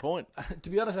certain point. To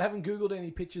be honest, I haven't Googled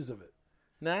any pictures of it.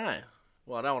 No.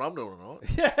 Well, I know what I'm doing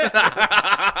tonight.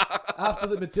 After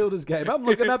the Matildas game, I'm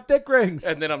looking up dick rings.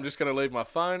 And then I'm just going to leave my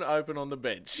phone open on the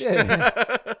bench. Yeah.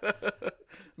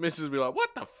 Mrs. will be like, what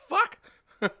the fuck?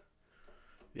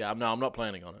 Yeah, I'm not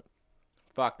planning on it.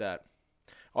 Fuck that.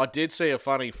 I did see a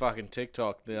funny fucking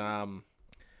TikTok.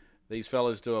 These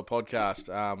fellas do a podcast.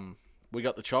 We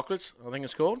Got the Chocolates, I think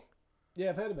it's called. Yeah,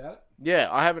 I've heard about it. Yeah,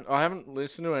 I haven't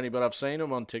listened to any, but I've seen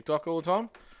them on TikTok all the time.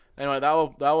 Anyway,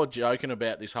 they were joking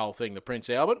about this whole thing, the Prince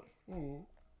Albert, and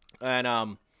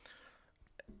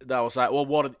they were saying, well,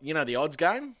 the odds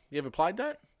game? You ever played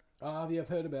that? Oh, yeah, I've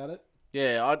heard about it.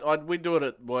 Yeah, we'd do it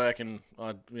at work, and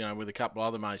with a couple of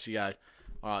other mates. You go,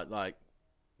 all right,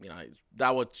 they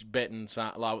were betting,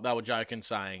 they were joking,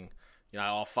 saying,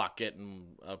 oh fuck,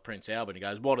 getting a Prince Albert. He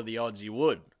goes, what are the odds you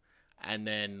would? And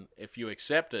then if you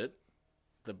accept it,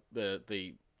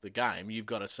 the game, you've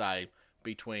got to say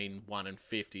between 1 and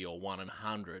 50 or 1 and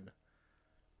 100,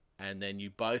 and then you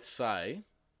both say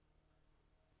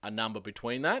a number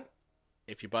between that.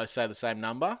 If you both say the same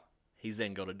number, he's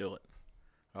then got to do it.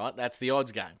 All right, that's the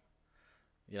odds game,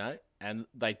 And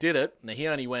they did it, and he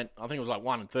only went, I think it was like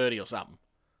 1 and 30 or something,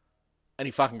 and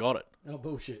he fucking got it. Oh,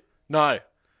 bullshit. No,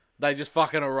 they just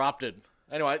fucking erupted.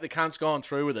 Anyway, the cunt's gone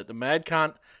through with it. The mad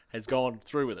cunt has gone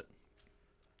through with it.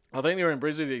 I think they were in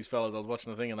Brisbane, these fellas. I was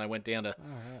watching the thing, and they went down to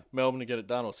Melbourne to get it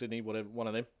done, or Sydney, whatever, one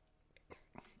of them.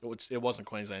 It wasn't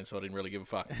Queensland, so I didn't really give a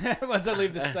fuck. Once I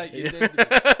leave the state, you're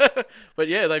dead. But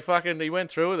yeah, he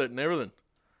went through with it and everything.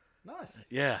 Nice.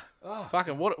 Yeah. Oh,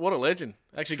 Fucking what a legend.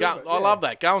 Actually, True, I love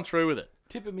that, going through with it.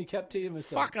 tipping me cap to you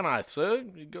myself. Fucking oath, sir.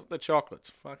 You got the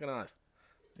chocolates. Fucking oath.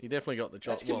 You definitely got the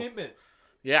chocolates. That's commitment.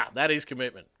 Yeah, that is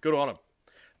commitment. Good on him.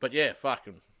 But yeah,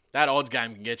 fucking, that odds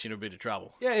game can get you in a bit of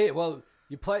trouble. Yeah. Well,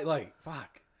 you play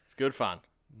fuck. It's good fun.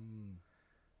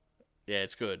 Yeah,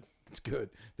 it's good. It's good.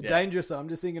 But Yeah. dangerous. I'm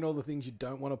just thinking all the things you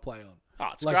don't want to play on. Oh,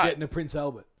 it's like great. getting a Prince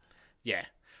Albert. Yeah.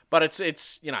 But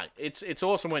it's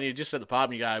awesome when you're just at the pub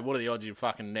and you go, what are the odds you'd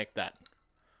fucking neck that?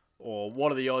 Or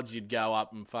what are the odds you'd go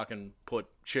up and fucking put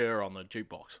Cher on the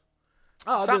jukebox?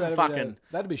 Oh, I'll do Something that every fucking- day.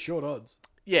 That'd be short odds.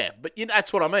 Yeah, but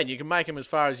that's what I mean. You can make them as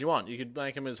far as you want. You could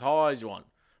make them as high as you want.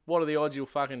 What are the odds you'll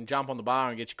fucking jump on the bar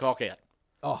and get your cock out?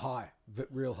 Oh, high.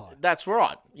 Real high. That's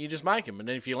right. You just make them, and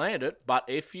then if you land it, but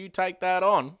if you take that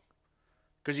on,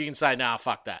 because you can say, nah,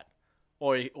 fuck that.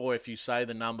 Or if you say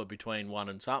the number between 1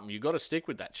 and something, you got to stick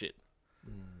with that shit.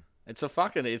 It's a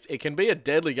fucking, it can be a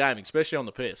deadly game, especially on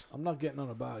the piss. I'm not getting on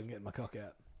a bar and getting my cock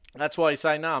out. That's why you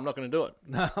say, no, I'm not going to do it.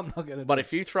 No, I'm not going to But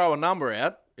if you throw a number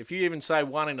out, if you even say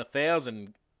 1 in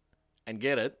 1,000 and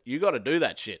get it, you got to do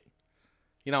that shit.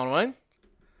 You know what I mean?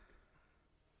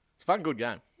 It's a fucking good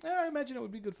game. Yeah, I imagine it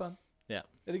would be good fun. Yeah.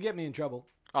 It'd get me in trouble.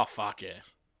 Oh, fuck yeah.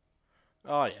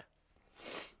 Oh, yeah.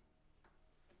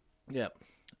 Yep.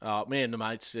 Me and the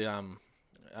mates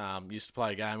used to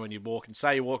play a game when you're walking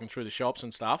through the shops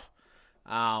and stuff,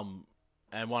 and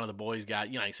one of the boys go,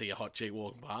 you see a hot chick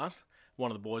walking past, one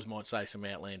of the boys might say some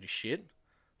outlandish shit,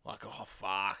 like, oh,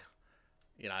 fuck,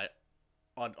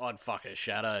 I'd fuck her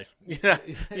shadow, You know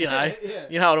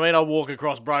what I mean? I'd walk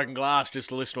across broken glass just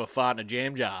to listen to a fart in a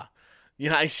jam jar,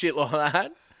 shit like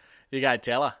that. You go,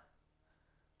 tell her,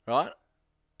 right?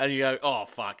 And you go, oh,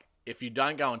 fuck. If you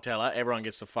don't go and tell her, everyone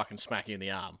gets to fucking smack you in the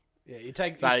arm. Yeah, you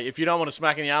take. So if you don't want to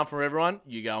smack in the arm from everyone,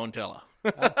 you go and tell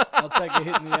her. I'll take a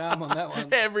hit in the arm on that one.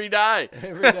 Every day.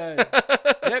 Every day.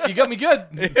 Yep, you got me good.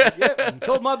 Yep,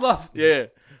 called my bluff. Yeah.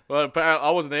 Well, apparently, I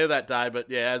wasn't there that day, but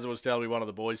yeah, as it was telling me, one of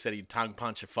the boys said he'd tongue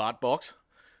punch a fart box.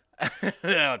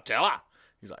 I'll tell her.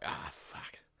 He's like,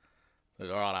 fuck. I said,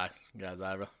 all right, goes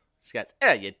over. She goes,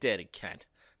 oh, you dirty cunt.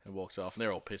 And walks off, and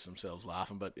they're all pissed themselves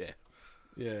laughing, but yeah.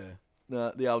 Yeah.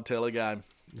 The old teller game.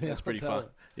 Yeah, That's pretty tell fun. her.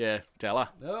 Yeah, tell her.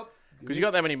 Nope. Because you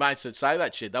got that many mates that say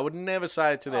that shit. They would never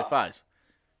say it to their face.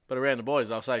 But around the boys,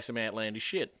 they'll say some outlandish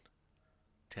shit.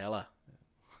 Tell her.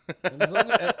 And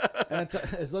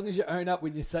as long as you own up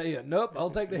when you say it, nope, I'll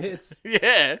take the hits.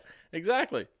 Yeah,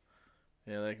 exactly.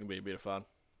 Yeah, that can be a bit of fun.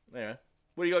 Anyway,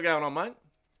 what do you got going on, mate?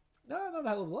 No, not a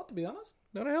hell of a lot, to be honest.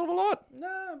 Not a hell of a lot. No,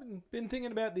 I've been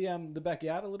thinking about the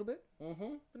backyard a little bit.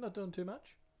 Mm-hmm. But not doing too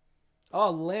much.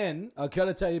 Oh, Len, I've got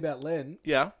to tell you about Len.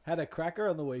 Yeah. Had a cracker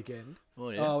on the weekend. Oh,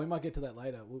 yeah. Oh, we might get to that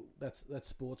later. That's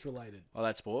sports related. Oh,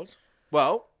 that's sports?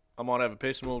 Well, I might have a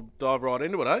piss and we'll dive right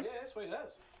into it, eh? Yeah, sweet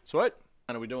as. Sweet.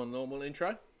 And are we doing the normal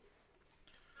intro?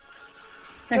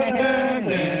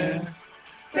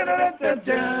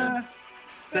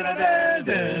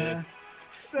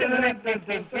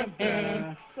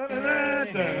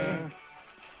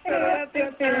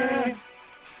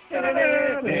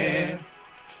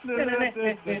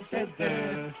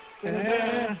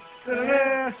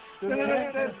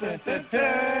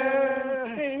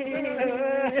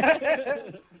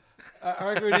 I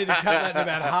reckon we need to cut that in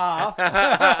about half.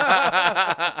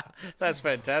 That's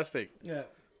fantastic. Yeah.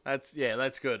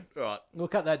 That's good. Right. We'll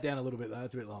cut that down a little bit, though.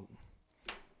 It's a bit long.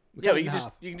 Yeah, but you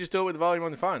can just do it with the volume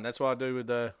on the phone. That's what I do with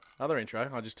the other intro.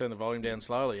 I just turn the volume down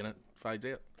slowly and it fades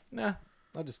out. Nah,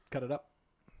 I'll just cut it up.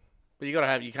 But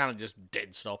you can't just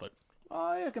dead stop it.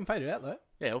 Oh, yeah, I can fade it out, though.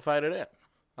 Yeah, we'll fade it out.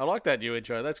 I like that new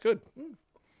intro. That's good.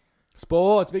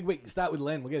 Sports, big week. Start with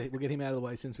Len. We'll get him out of the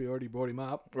way since we already brought him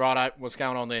up. Righto, what's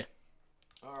going on there?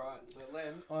 All right, so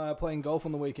Len, playing golf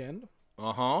on the weekend.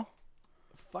 Uh-huh.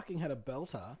 Fucking had a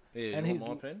belter. Yeah, and you his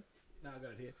want my pen? No, I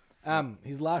got it here.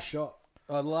 His last shot,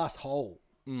 the last hole.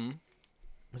 Mm.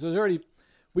 So it was already.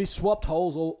 We swapped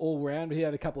holes all round. He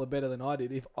had a couple of better than I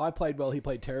did. If I played well, he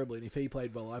played terribly, and if he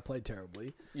played well, I played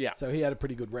terribly. Yeah. So he had a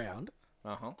pretty good round.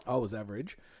 Uh-huh. I was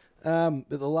average. But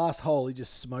the last hole, he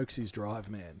just smokes his drive,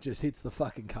 man. Just hits the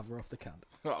fucking cover off the cunt.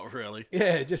 Oh, really?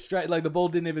 Yeah, just straight. Like the ball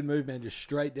didn't even move, man. Just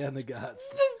straight down the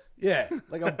guts. Yeah,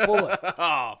 like a bullet.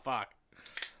 Oh, fuck.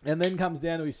 And then comes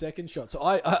down to his second shot. So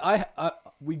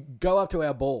we go up to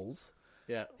our balls.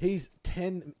 Yeah. He's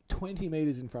 10, 20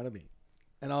 meters in front of me,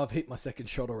 and I've hit my second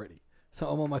shot already. So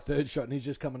I'm on my third shot, and he's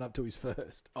just coming up to his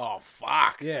first. Oh,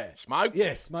 fuck. Yeah. Smoked?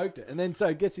 Yeah, smoked it. And then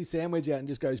so gets his sandwich out and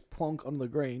just goes plonk on the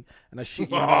green, and I shit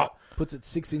you not, puts it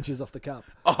 6 inches off the cup.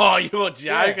 Oh, you're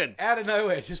joking. Yeah, out of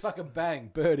nowhere, it's just fucking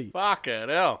bang, birdie. Fucking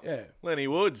hell. Yeah. Lenny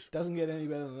Woods. Doesn't get any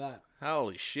better than that.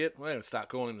 Holy shit. We're going to start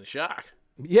calling him the Shark.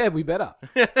 Yeah, we better.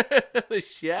 The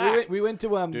Shark. We went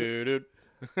to Dude.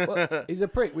 well, he's a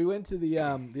prick. We went to the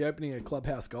opening of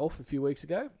Clubhouse Golf a few weeks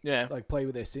ago. Yeah. Like play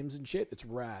with their Sims and shit. It's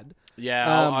rad.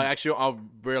 Yeah, I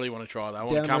really want to try that. I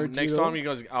want down to come Road next Judo. time. You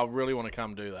guys, I really want to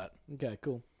come do that. Okay,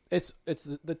 cool. It's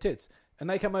the tits, and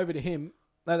they come over to him.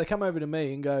 No, they come over to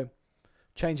me and go,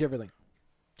 change everything,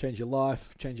 change your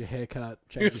life, change your haircut,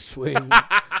 change your swing,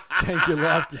 change your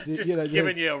life to see. Just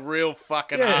giving you a real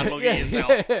fucking hard look at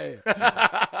yourself. Yeah.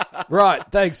 Right,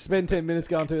 thanks. Spend 10 minutes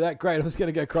going through that. Great. I'm just going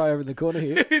to go cry over in the corner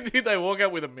here. Did they walk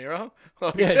out with a mirror?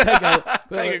 Yeah,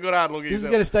 Take a good hard look at This is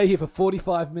yourself. going to stay here for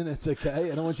 45 minutes, okay?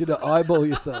 And I want you to eyeball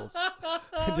yourself.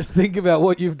 And just think about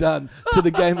what you've done to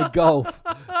the game of golf.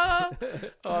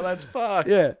 Oh, that's fucked.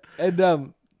 Yeah.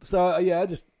 And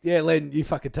Len, you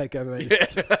fucking take over, mate.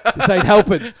 This ain't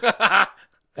helping.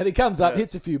 And he comes up,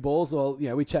 hits a few balls. Well,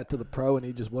 we chat to the pro and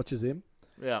he just watches him.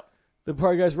 Yeah. The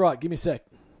pro goes, right, give me a sec.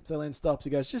 So Len stops.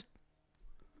 He goes, just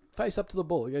face up to the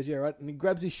ball. He goes, yeah, right. And he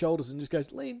grabs his shoulders and just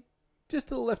goes, lean just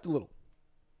to the left a little.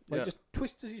 Like just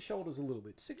twists his shoulders a little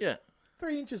bit.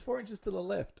 3 inches, 4 inches to the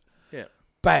left. Yeah.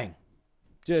 Bang.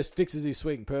 Just fixes his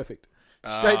swing. Perfect.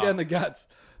 Straight down the guts.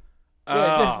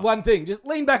 Yeah, just one thing. Just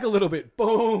lean back a little bit.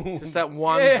 Boom. Just that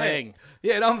one thing.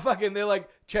 Yeah, and I'm fucking, they're like,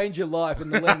 change your life.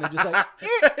 And the Len, they're just like,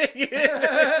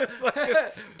 Just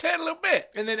like turn a little bit.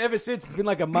 And then ever since, it's been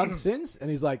like a month since. And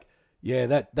he's like,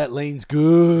 yeah, that lean's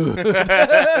good.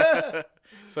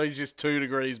 So he's just 2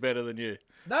 degrees better than you.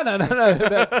 No.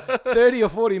 About 30 or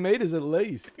 40 meters at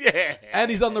least. Yeah. And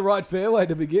he's on the right fairway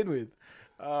to begin with.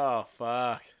 Oh,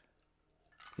 fuck.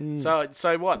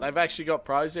 So what? They've actually got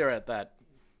pros there at that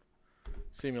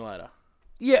simulator.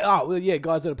 Yeah,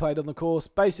 guys that have played on the course.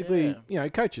 Basically,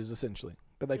 coaches essentially.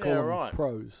 But they call them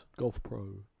pros. Golf pro.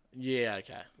 Yeah,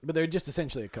 okay. But they're just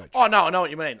essentially a coach. Oh, no, I know what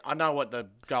you mean. I know what the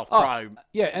golf pro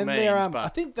yeah, and means, they're, but... I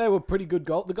think they were pretty good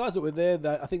golf. The guys that were there,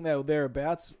 I think they were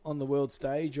thereabouts on the world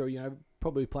stage or,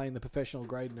 probably playing the professional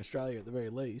grade in Australia at the very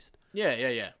least.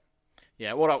 Yeah.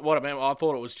 Yeah, what I meant, I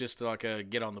thought it was just like a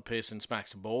get on the piss and smack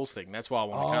some balls thing. That's why I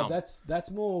want to come.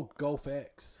 That's more Golf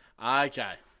X.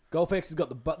 Okay. Golf X has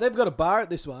got they've got a bar at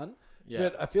this one, yeah.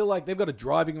 but I feel like they've got a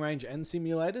driving range and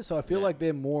simulator, so I feel like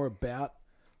they're more about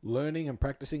learning and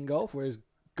practicing golf, whereas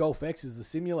Golf X is the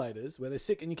simulators where they're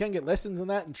sick, and you can get lessons and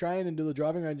that and train and do the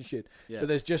driving range and shit. Yeah. But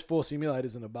there's just 4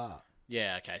 simulators in a bar.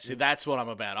 Yeah, okay. See, that's what I'm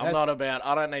about. I'm not about...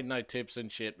 I don't need no tips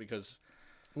and shit because...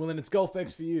 Well, then it's Golf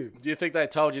X for you. Do you think they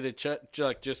told you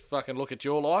to just fucking look at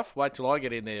your life? Wait till I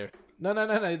get in there. No.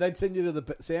 They'd send you to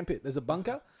the sandpit. There's a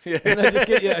bunker. Yeah. And they just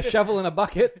get you a shovel and a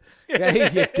bucket. Yeah, here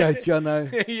you go, Jono.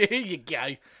 Here you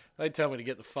go. They tell me to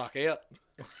get the fuck out.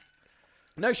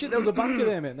 No shit, there was a bunker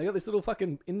there, man. They got this little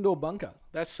fucking indoor bunker.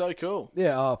 That's so cool.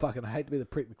 Yeah, oh, fucking, I hate to be the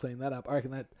prick to clean that up. I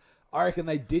reckon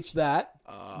they ditched that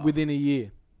within a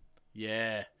year.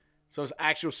 Yeah. So it's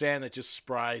actual sand that just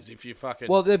sprays if you fucking...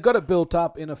 Well, they've got it built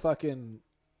up in a fucking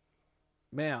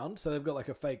mound, so they've got like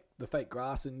the fake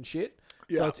grass and shit.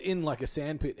 Yeah. So it's in like a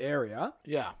sandpit area.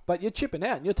 Yeah. But you're chipping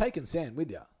out and you're taking sand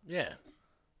with you. Yeah.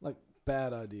 Like,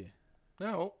 bad idea.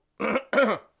 No.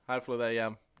 Hopefully they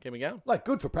keep me going. Like,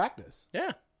 good for practice.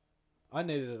 Yeah. I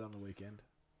needed it on the weekend.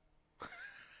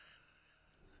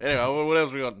 Anyway, what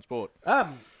else we got in sport?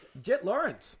 Jet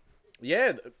Lawrence.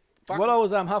 Yeah. What I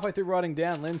was halfway through writing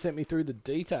down, Len sent me through the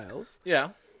details. Yeah.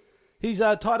 He's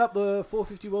tied up the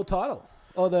 450 world title.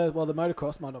 Or the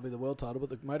motocross might not be the world title, but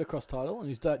the motocross title. And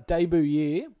his debut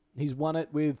year, he's won it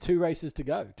with 2 races to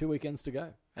go, 2 weekends to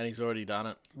go. And he's already done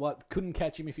it. What couldn't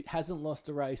catch him if he hasn't lost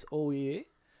a race all year.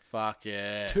 Fuck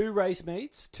yeah. 2 race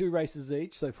meets, 2 races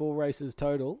each, so 4 races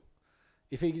total.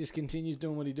 If he just continues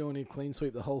doing what he's doing, he'll clean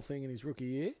sweep the whole thing in his rookie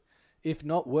year. If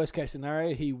not, worst case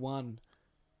scenario, he won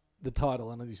the title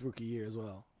under his rookie year as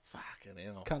well. Fucking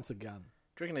hell. Cunt's a gun.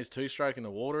 Do you reckon there's 2-stroke in the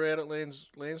water out at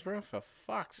Landsborough? For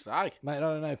fuck's sake. Mate, I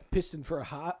don't know. Piston for a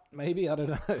heart, maybe? I don't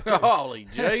know. Holy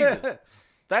Jesus.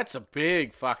 That's a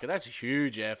big fucking... That's a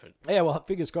huge effort. Yeah, well,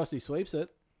 fingers crossed he sweeps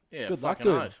it. Yeah, Good luck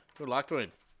fucking to him. oath. Good luck to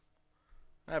him.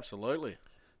 Absolutely.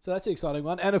 So that's the exciting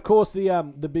one. And, of course,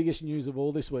 the biggest news of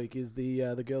all this week is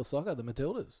the girls' soccer, the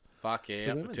Matildas. Fuck yeah,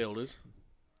 The women's. Matildas.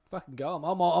 Fucking go.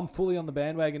 I'm fully on the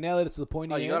bandwagon now that it's the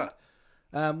pointy Oh, you end.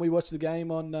 got it? We watched the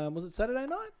game on, was it Saturday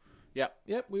night? Yep.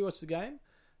 Yep, we watched the game.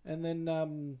 And then,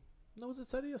 no, was it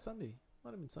Saturday or Sunday?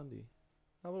 Might have been Sunday.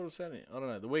 I thought it was Saturday. I don't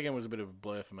know. The weekend was a bit of a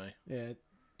blur for me. Yeah, it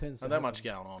tends to Not that happen. much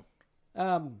going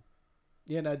on.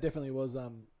 Yeah, no, it definitely was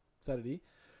Saturday.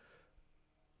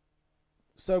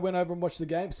 So went over and watched the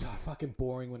game. So fucking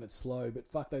boring when it's slow, but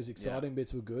fuck, those exciting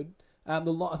bits were good. I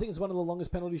think it's one of the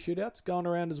longest penalty shootouts going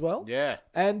around as well. Yeah.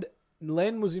 And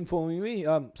Len was informing me,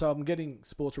 so I'm getting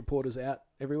sports reporters out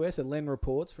everywhere. So Len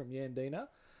reports from Yandina.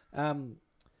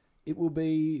 It will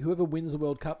be whoever wins the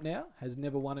World Cup now has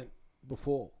never won it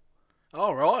before.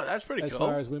 Oh, right. That's pretty As cool.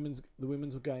 far as the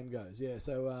women's game goes, yeah.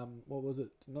 So what was it?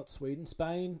 Not Sweden,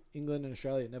 Spain, England, and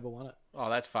Australia never won it. Oh,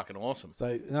 that's fucking awesome. So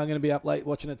I'm going to be up late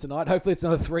watching it tonight. Hopefully, it's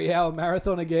not a 3-hour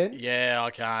marathon again. Yeah, I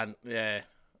can't. Yeah.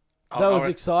 That was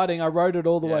exciting. I wrote it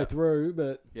all the way Yeah. through,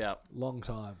 but Yeah. long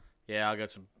time. Yeah, I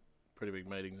got some pretty big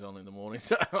meetings on in the morning.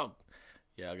 So,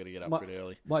 yeah, I got to get up pretty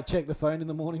early. Might check the phone in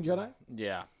the morning, Jono.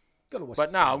 Yeah. Got to watch.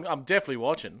 But the no, start. I'm definitely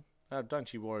watching.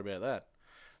 Don't you worry about that.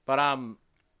 But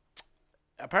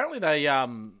apparently they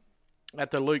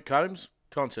at the Luke Combs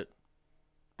concert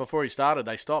before he started,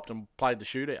 they stopped and played the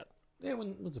shootout. Yeah,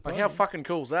 what's the Like, point? how fucking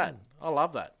cool is that? I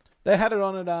love that. They had it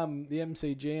on at the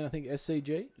MCG and I think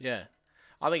SCG. Yeah,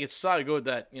 I think it's so good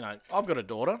that I've got a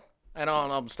daughter, and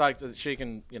I'm stoked that she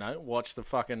can watch the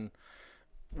fucking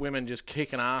women just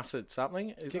kicking ass at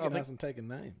something. Kicking ass and taking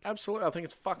names. Absolutely, I think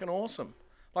it's fucking awesome.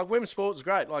 Like, women's sports is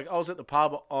great. Like, I was at the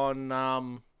pub on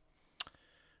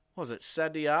what was it,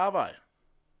 Saturday Arvo?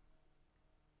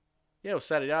 Yeah, it was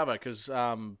Saturday Arvo because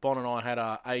Bon and I had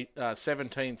our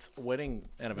 17th wedding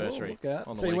anniversary Oh, look out.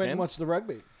 on the So you weekend. went and watched the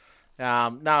rugby.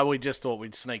 No, we just thought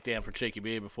we'd sneak down for a cheeky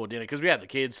beer before dinner because we had the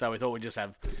kids, so we thought we'd just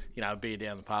have a beer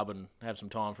down the pub and have some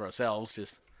time for ourselves,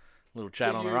 just a little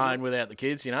chat on our own without the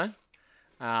kids,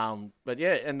 But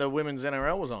yeah, and the women's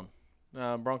NRL was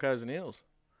on, Broncos and Eels.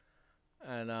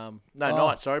 And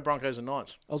Knights, sorry, Broncos and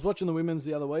Knights. I was watching the women's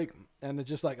the other week, and it's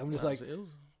just like Eels?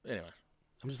 Anyway.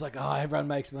 Everyone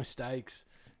makes mistakes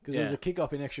because there was Yeah. a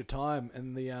kickoff in extra time,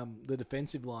 and the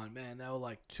defensive line, man, they were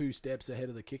like 2 steps ahead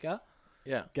of the kicker.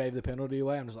 Yeah. Gave the penalty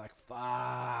away. I'm just like,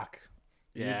 fuck.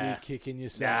 Yeah. You'd be kicking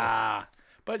yourself. Nah.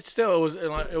 But still,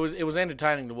 it was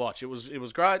entertaining to watch. It was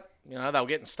great. They were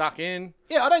getting stuck in.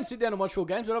 Yeah, I don't sit down and watch full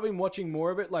games, but I've been watching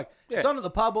more of it. Like, it's Yeah. on at the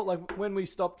pub, like when we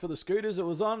stopped for the scooters, it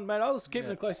was on. Mate, I was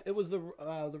keeping it close. It was the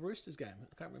Roosters game.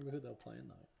 I can't remember who they were playing,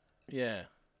 though. Yeah.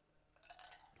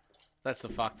 That's the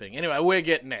fuck thing. Anyway, we're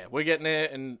getting there,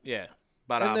 and yeah.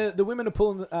 But And the women are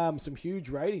pulling some huge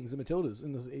ratings, the Matildas,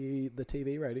 in the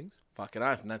TV ratings. fucking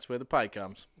oath, and that's where the pay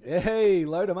comes. Hey,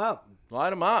 load them up. Light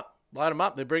them up. Load them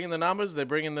up. They're bringing the numbers. They're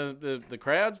bringing the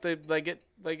crowds. They get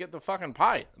the fucking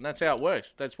pay, and that's how it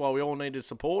works. That's why we all need to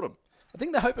support them. I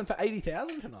think they're hoping for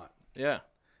 80,000 tonight. Yeah,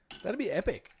 That'd be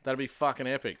epic. that'd be fucking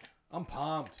epic. I'm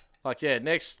pumped. Like, yeah,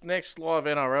 next live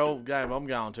NRL game I'm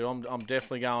going to, I'm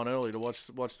definitely going early to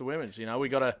watch the women's. You know, we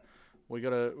gotta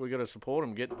support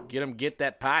them. Get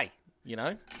that pay. You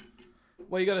know,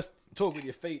 Well, you got to talk with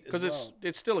your feet as because well.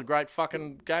 it's still a great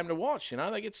fucking game to watch. You know,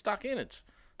 they get stuck in. There's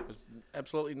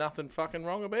absolutely nothing fucking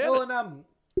wrong about Well, it. and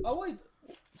I always,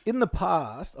 in the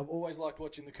past, I've always liked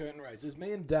watching the curtain raises.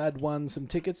 Me and Dad won some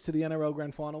tickets to the NRL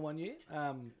Grand Final one year.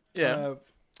 Yeah. On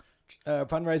a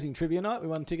fundraising trivia night. We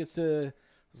won tickets to, it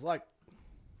was like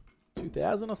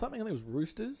 2000 or something. I think it was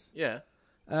Roosters. Yeah.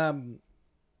 And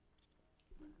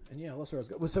yeah, I lost where I was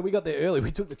going. So we got there early.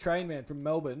 We took the train, man, from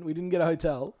Melbourne. We didn't get a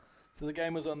hotel. So the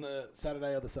game was on the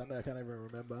Saturday or the Sunday. I can't even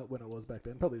remember when it was back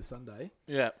then. Probably the Sunday.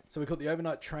 Yeah. So we caught the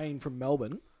overnight train from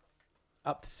Melbourne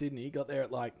up to Sydney. Got there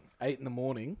at like 8 in the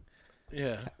morning.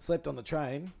 Yeah. Slept on the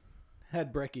train.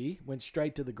 Had brekkie. Went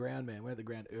straight to the ground, man. Went to the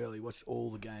ground early. Watched all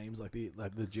the games, like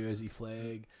the Jersey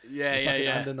flag. Yeah, the yeah, fucking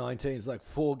yeah. Under 19s, like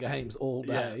 4 games all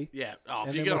day. Yeah. Oh, if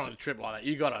And you then go was- on a trip like that,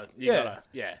 you gotta. Yeah.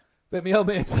 But my old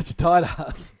man's such a tight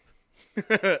ass.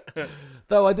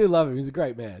 Though I do love him. He's a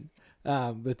great man.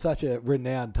 But such a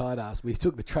renowned tight ass. We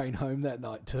took the train home that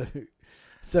night too.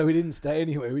 So we didn't stay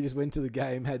anywhere. We just went to the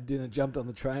game, had dinner, jumped on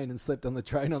the train, and slept on the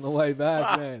train on the way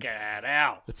back, man. Fucking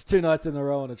hell. It's 2 nights in a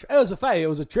row on a train. It was a fay. It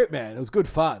was a trip, man. It was good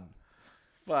fun.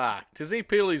 Fuck. Does he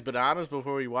peel his bananas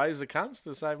before he weighs the cunts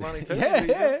to save money too? Yeah, Is he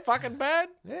yeah. that fucking bad?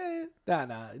 Yeah.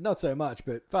 Nah, not so much,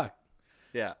 but fuck.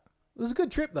 Yeah. It was a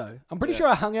good trip, though. I'm pretty sure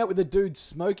I hung out with a dude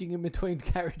smoking in between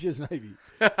carriages, maybe.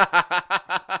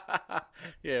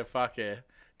 Yeah, fuck yeah.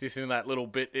 Just in that little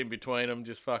bit in between them,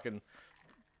 just fucking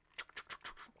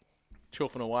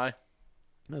chuffing away.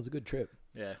 That was a good trip.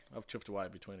 Yeah, I've chuffed away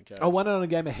between the carriages. I won it on a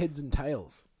game of heads and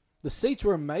tails. The seats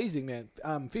were amazing, man.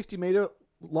 50-meter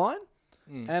line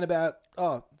and about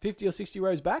 50 or 60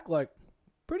 rows back. Like,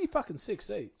 pretty fucking sick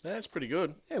seats. That's pretty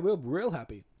good. Yeah, we were real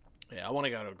happy. Yeah, I want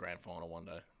to go to a grand final one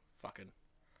day. Fucking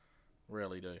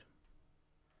really do.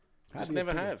 How Just do you get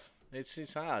never have. tickets?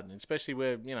 It's hard, especially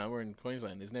where we're in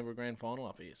Queensland. There's never a grand final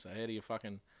up here. So how do you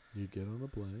fucking? You get on a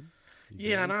plane.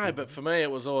 Yeah, I know, but for me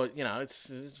it was all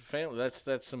it's family.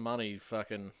 That's some money.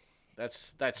 Fucking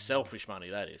that's selfish money.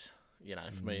 That is.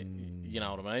 For me, you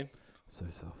know what I mean. So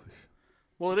selfish.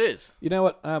 Well, it is. You know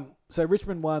what? So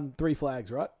Richmond won 3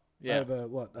 flags, right? Yeah. Over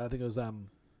what? I think it was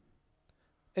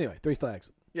Anyway, 3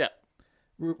 flags. Yeah.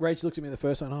 Rach looks at me the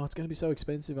first one. Oh, it's going to be so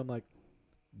expensive. I'm like,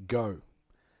 go,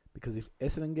 because if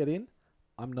Essendon get in,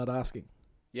 I'm not asking,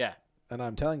 Yeah. and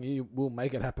I'm telling you, we'll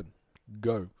make it happen.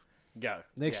 Go Go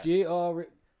next yeah. year.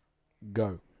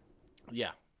 Go.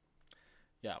 Yeah.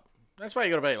 Yeah. That's why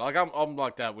you got to be. Like I'm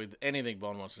like that with anything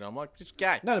Bond wants to do. I'm like, just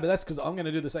go. No, but that's because I'm going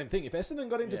to do the same thing. If Essendon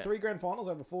got into Yeah. 3 grand finals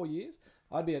over 4 years,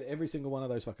 I'd be at every single one of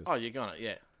those fuckers. Oh, you're gonna.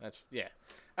 Yeah.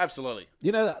 Absolutely.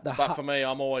 You know the But for me,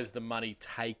 I'm always the money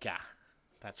taker.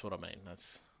 That's what I mean.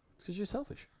 it's because you're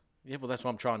selfish. Yeah, well, that's what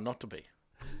I'm trying not to be.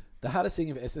 The hardest thing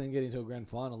if Essendon get into a grand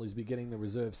final is be getting the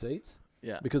reserve seats.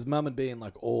 Yeah. Because mum would be in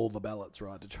like all the ballots,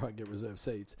 right, to try and get reserve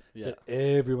seats. Yeah. But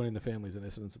everyone in the family is an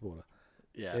Essendon supporter.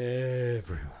 Yeah.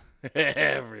 Everyone.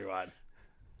 Everyone.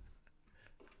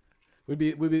 We're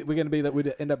going to be that.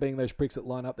 We'd end up being those pricks that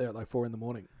line up there at like 4 in the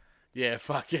morning. Yeah,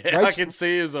 fuck yeah. Rach- I can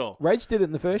see us all. Rach did it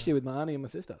in the first year with my auntie and my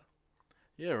sister.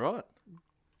 Yeah, right.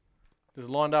 Just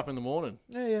lined up in the morning.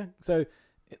 Yeah. So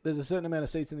there's a certain amount of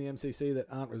seats in the MCC that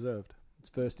aren't reserved. It's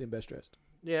first in, best dressed.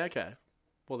 Yeah, okay.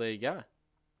 Well, there you go.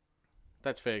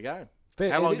 That's fair game.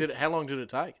 Fair, How long is. did it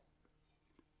take?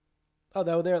 Oh,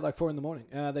 they were there at like 4 in the morning.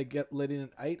 They get let in at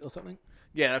 8 or something.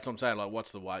 Yeah, that's what I'm saying. Like,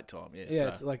 what's the wait time? Yeah, Yeah, so-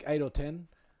 it's like 8 or 10.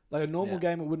 Like a normal Yeah.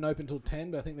 game, it wouldn't open until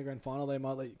 10, but I think the grand final they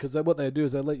might let you, because what they do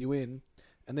is they let you in,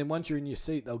 and then once you're in your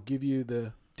seat, they'll give you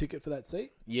the ticket for that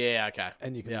seat, yeah, okay.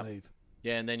 and you can Yep. leave.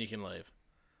 Yeah, and then you can leave.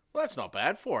 Well, that's not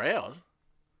bad. 4 hours.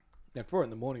 Now, 4 in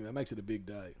the morning, that makes it a big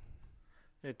day.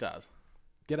 It does.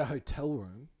 Get a hotel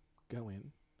room, go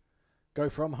in, go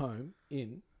from home,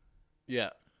 in, Yeah.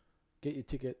 get your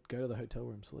ticket, go to the hotel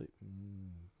room, sleep.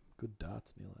 Good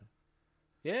darts, Nilo.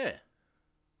 Yeah.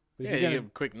 But Yeah, if you you're get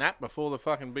a quick nap before the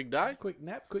fucking big day. quick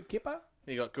nap, quick kipper,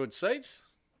 You got good seats.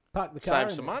 park the car Save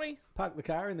in some there. money. Park the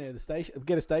car in there. The station,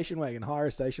 get a station wagon, hire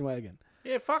a station wagon.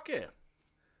 Yeah, fuck yeah.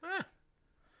 Ah,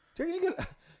 Do you reckon you could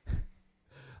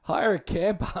hire a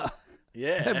camper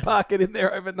yeah. and park it in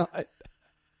there overnight?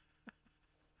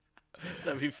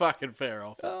 That'd be fucking fair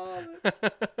off.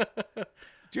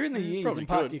 During the year, you Probably can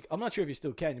park could. your, I'm not sure if you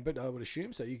still can, but I would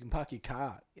assume so. You can park your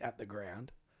car at the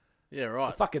ground Yeah, It's right.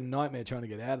 a fucking nightmare trying to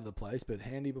get out of the place, but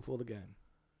handy before the game.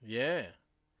 Yeah.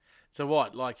 So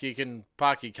what? Like you can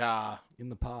park your car, In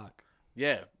the park.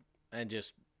 yeah, and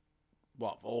just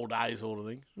what all day sort of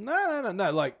thing. No.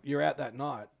 Like, you're out that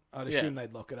night. I'd Yeah. assume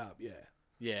they'd lock it up, yeah.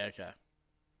 Yeah. Okay.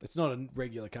 It's not a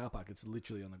regular car park. It's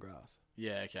literally on the grass.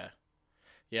 Yeah. Okay.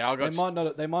 Yeah, I got.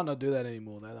 They might not do that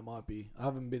anymore, though. That might be... I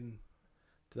haven't been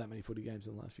to that many footy games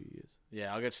in the last few years.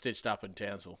 Yeah, I got stitched up in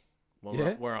Townsville when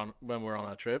Yeah? when we're on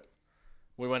our trip.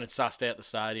 We went and sussed out the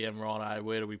stadium. Right,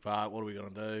 where do we park? What are we gonna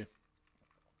do?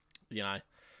 You know,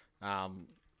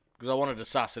 because I wanted to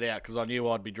suss it out because I knew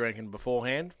I'd be drinking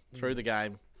beforehand through the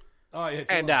game Oh, yeah.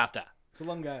 and after. It's a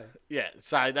long game. Yeah,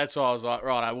 so that's why I was like,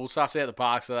 right, we'll suss out the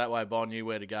park so that way Bon knew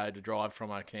where to go to drive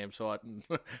from our campsite and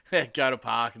go to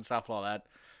park and stuff like that.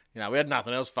 You know, we had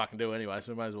nothing else to fucking do anyway,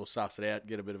 so we may as well suss it out and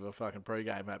get a bit of a fucking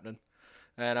pre-game happening.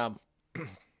 And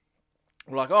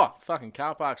we're like, oh, fucking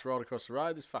car park's right across the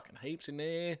road. There's fucking heaps in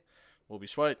there. We'll be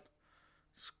sweet.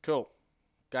 It's cool.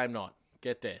 Game night.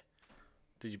 Get there.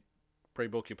 Did you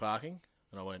pre-book your parking?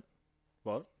 And I went,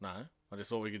 what? No. I just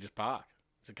thought we could just park.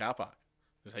 It's a car park.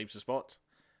 There's heaps of spots.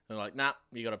 And they're like, nah,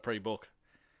 you got to pre-book.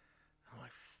 I'm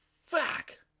like,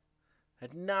 fuck.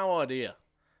 Had no idea.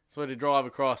 So we had to drive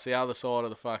across the other side of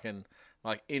the fucking,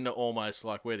 like, into almost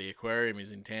like where the aquarium is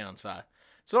in town. So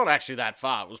it's not actually that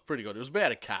far. It was pretty good. It was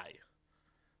about a K.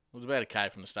 It was about a K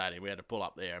from the stadium. We had to pull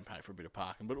up there and pay for a bit of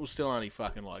parking. But it was still only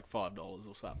fucking like $5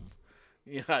 or something.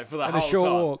 You know, for the And whole a short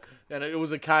time. walk. And it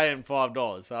was a K and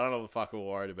 $5. So I don't know what the fuck we were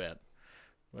worried about.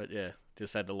 But yeah,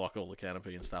 just had to lock all the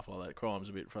canopy and stuff like that. Crime's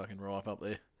a bit fucking ripe up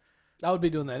there. I would be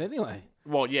doing that anyway.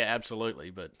 Well, yeah, absolutely.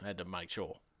 But had to make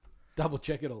sure. Double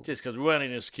check it all. Just because we weren't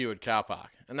in a secured car park.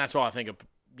 And that's why I think,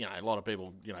 you know, a lot of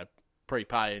people, you know,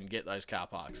 prepay and get those car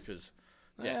parks. Because,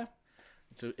 yeah,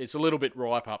 it's a little bit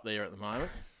ripe up there at the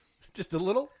moment. Just a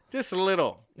little? Just a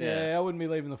little. Yeah, I wouldn't be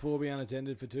leaving the 4B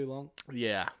unattended for too long.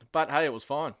 Yeah. But, hey, it was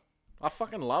fine. I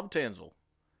fucking love Townsville.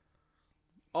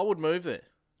 I would move there.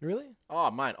 Really?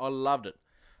 Oh, mate, I loved it.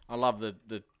 I love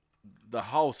the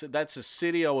whole... That's a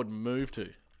city I would move to.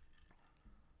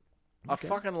 I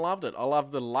fucking loved it. I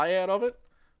love the layout of it.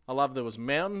 I love there was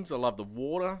mountains. I love the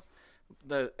water.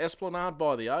 The esplanade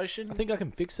by the ocean. I think I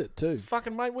can fix it too.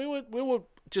 Fucking mate, we were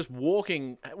just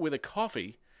walking with a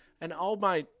coffee, and old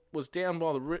mate was down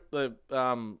by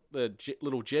the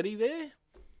little jetty there.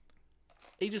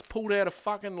 He just pulled out a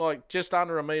fucking like just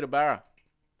under a metre barra.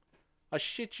 I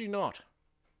shit you not.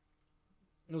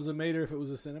 It was a metre if it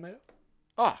was a centimetre?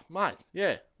 Oh, mate,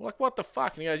 yeah. Like, what the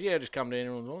fuck? And he goes, yeah, just come down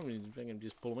here and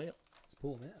just pull them out. Just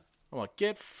pull them out. I'm like,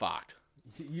 get fucked.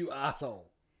 You asshole.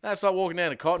 That's like walking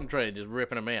down a cotton tree and just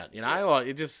ripping them out, you know? Like,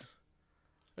 it's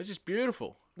just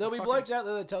beautiful. There'll be blokes out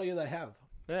there that tell you they have.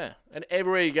 Yeah. And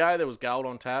everywhere you go, there was gold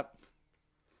on tap.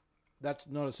 That's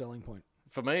not a selling point.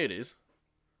 For me, it is.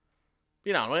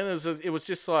 You know, I mean, it was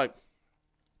just like,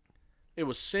 it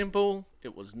was simple,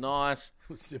 it was nice. It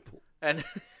was simple. And,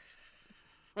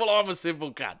 well, I'm a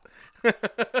simple cunt.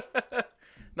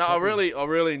 No, I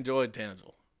really enjoyed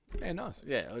Townsville. Yeah, nice.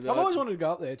 Yeah. I've always wanted to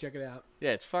go up there, check it out.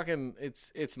 Yeah, it's fucking,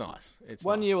 it's nice. It's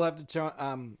One nice. year we'll have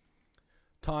to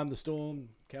time the Storm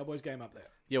Cowboys game up there.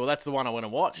 Yeah, well, that's the one I went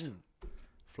and watched.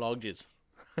 Flogged yous.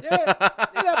 Yeah,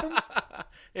 it happens.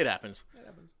 It happens. It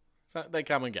happens. So they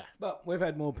come and go. But we've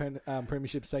had more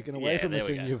premierships taken away from there us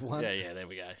we than go. you've won. Yeah, there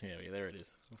we go. Yeah, there it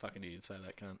is. I fucking knew you'd say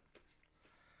that, cunt.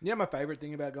 You know my favourite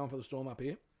thing about going for the Storm up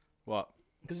here? What?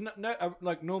 Because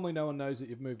like normally no one knows that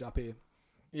you've moved up here.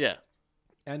 Yeah.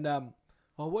 And,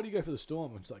 why do you go for the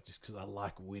Storm? It's like, just because I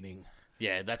like winning.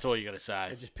 Yeah, that's all you got to say.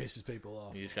 It just pisses people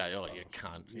off. You just go, oh, you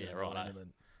cunt. Yeah, right. Eh? Look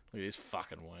at this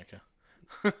fucking wanker.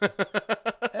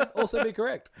 And also be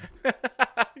correct.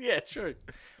 Yeah, true.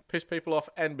 Piss people off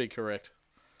and be correct.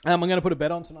 I'm going to put a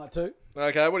bet on tonight too.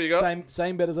 Okay, what do you got?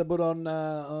 Same bet as I put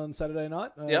on Saturday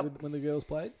night when the girls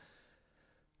played.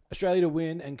 Australia to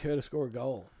win and Kerr to score a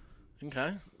goal.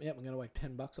 Okay. Yep, I'm going to whack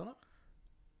 $10 on it.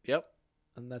 Yep.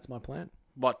 And that's my plan.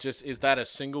 What, just, is that a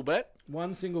single bet?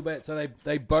 One single bet. So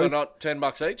they both... So not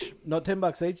 $10 each? Not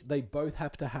 $10 each. They both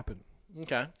have to happen.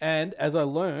 Okay. And as I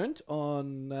learned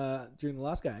on during the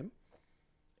last game,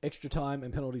 extra time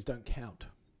and penalties don't count.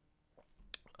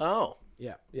 Oh.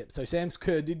 Yeah. So Sam's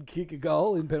Kerr did kick a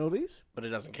goal in penalties. But it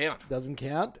doesn't count. Doesn't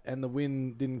count. And the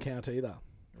win didn't count either.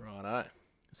 Righto.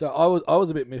 So I was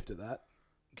a bit miffed at that.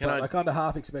 I kind of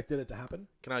half expected it to happen.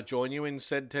 Can I join you in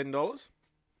said $10?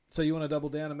 So you want to double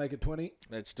down and make it 20?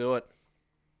 Let's do it.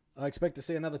 I expect to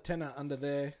see another tenner under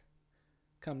there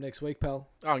come next week, pal.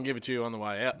 I can give it to you on the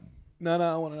way out. No,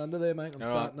 I want it under there, mate. I'm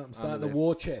All starting right, a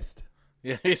war chest.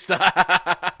 Yeah, you start.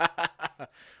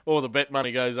 Or the bet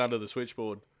money goes under the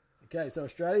switchboard. Okay, so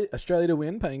Australia to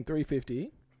win, paying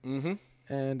 $3.50. Mm-hmm.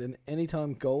 And an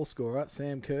anytime goal scorer,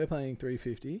 Sam Kerr, paying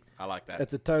 $3.50. I like that.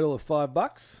 That's a total of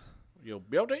 $5. You'll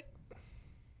build it.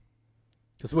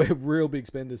 Because we're real big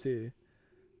spenders here.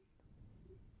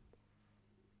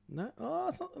 No,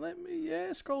 it's not. Let me.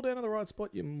 Yeah, scroll down to the right spot,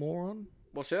 you moron.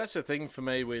 Well, see, that's the thing for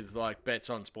me with like bets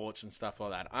on sports and stuff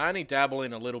like that. I only dabble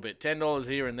in a little bit, $10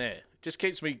 here and there. Just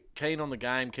keeps me keen on the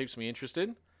game, keeps me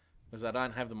interested, because I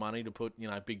don't have the money to put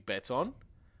big bets on.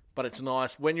 But it's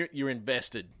nice when you're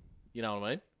invested. You know what I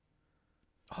mean?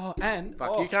 Oh, and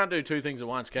You can't do two things at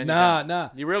once, can you? Nah.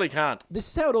 You really can't. This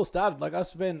is how it all started. Like I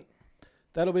spent.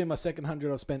 That'll be my second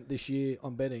 100 I've spent this year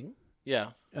on betting.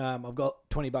 Yeah. I've got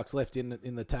 $20 left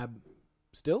in the tab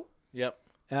still. Yep.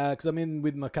 Because I'm in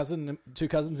with my two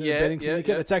cousins in Yeah, a betting yeah,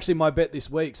 syndicate. yeah. It's actually my bet this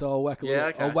week, so I'll whack Yeah,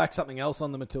 okay. I'll whack something else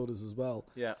on the Matildas as well.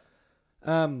 Yeah.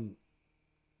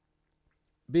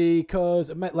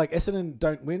 Because like Essendon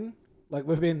don't win. Like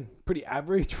we've been pretty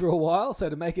average for a while, so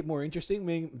to make it more interesting,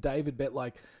 me and David bet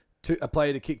like a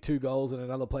player to kick 2 goals and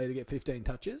another player to get 15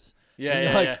 touches.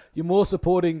 Yeah. You're more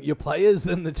supporting your players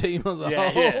than the team as a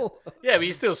whole. Yeah, but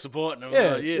you're still supporting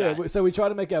them. Yeah. So we try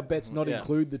to make our bets not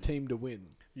include the team to win.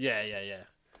 Yeah.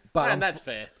 But And that's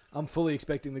fair. I'm fully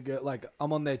expecting to go. Like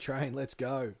I'm on their train. Let's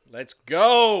go. Let's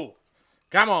go.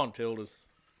 Come on, Tildas.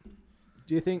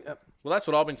 Do you think? Well, that's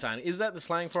what I've been saying. Is that the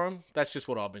slang for him? That's just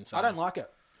what I've been saying. I don't like it.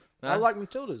 No? I like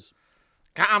Matildas.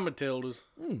 Come Matildas.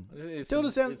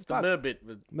 Matildas sounds it's the mer bit.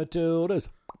 But Matildas.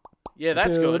 yeah,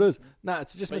 that's Matildas. good. No,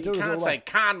 it's just But Matildas. you can't all say day.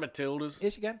 can Matildas.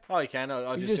 Yes, you can. Oh, you can.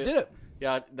 I You just did it.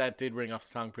 Yeah, that did ring off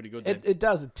the tongue pretty good then. It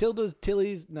does. Tildas,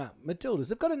 Tillies. No, Matildas.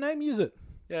 They've got a name. Use it.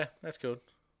 Yeah, that's good.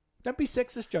 Don't be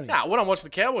sexist, Johnny. Yeah, when I'm watching the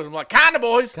Cowboys, I'm like, can the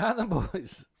boys? Can't the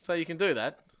boys? So you can do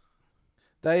that.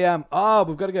 They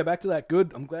we've got to go back to that.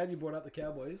 Good. I'm glad you brought up the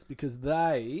Cowboys because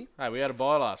they. Hey, we had a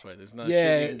bye last week. There's no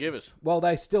shit you can give us. Well,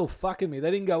 they still fucking me.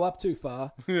 They didn't go up too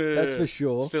far. That's for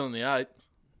sure. Still in the 8.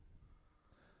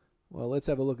 Well, let's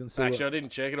have a look and see. Actually, I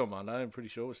didn't check it on Monday. I'm pretty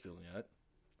sure we're still in the 8.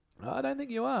 I don't think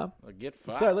you are. I get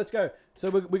fucked. So let's go. So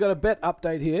we got a bet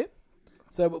update here.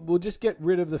 So we'll just get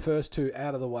rid of the first 2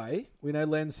 out of the way. We know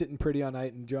Len's sitting pretty on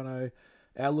 8, and Jono,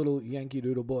 our little Yankee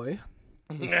Doodle boy,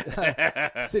 is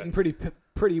sitting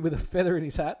pretty with a feather in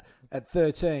his hat at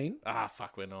 13.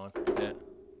 Fuck, we're 9. Yeah.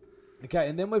 Okay,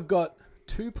 and then we've got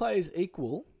 2 players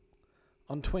equal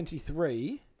on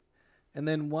 23, and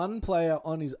then 1 player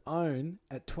on his own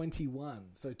at 21.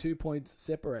 So 2 points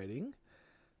separating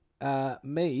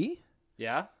me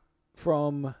Yeah?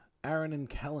 from Aaron and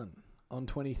Callan on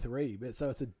 23. But so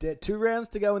it's 2 rounds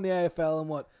to go in the AFL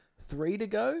and 3 to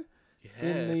go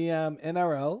in the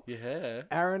NRL. Yeah.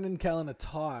 Aaron and Callan are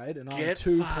tied, and I'm Get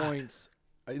 2 fucked. points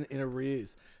in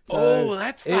arrears. So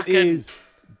that's it fucking... is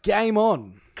game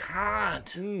on.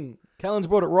 Can't. Callan's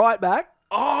brought it right back.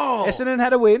 Oh! Essendon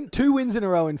had a win, 2 wins in a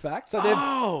row, in fact. So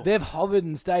Oh! they've hovered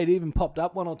and stayed, even popped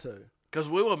up 1 or 2. Because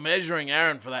we were measuring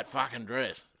Aaron for that fucking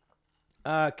dress.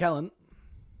 Callan.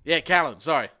 Yeah, Callan,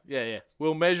 sorry. Yeah. We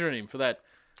were measuring him for that.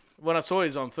 When I saw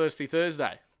he's on Thirsty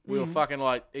Thursday, we were fucking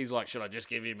like, he's like, should I just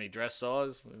give you me dress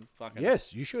size? And fucking,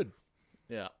 Yes, you should.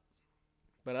 Yeah.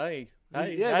 But hey, Well,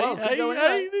 keep hey, going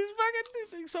anyway.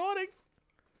 this is exciting.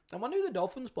 I wonder who the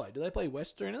Dolphins play. Do they play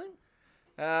West or anything?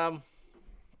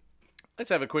 Let's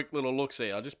have a quick little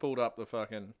look-see. I just pulled up the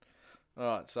fucking...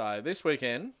 Alright, so this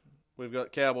weekend, we've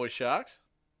got Cowboys Sharks.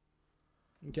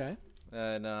 Okay.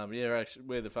 And, actually,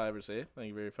 we're the favourites here. Thank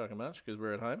you very fucking much, because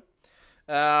we're at home.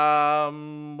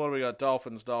 What do we got?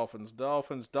 Dolphins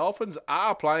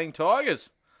are playing Tigers.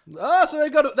 Oh, so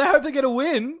they hope they get a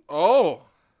win. Oh,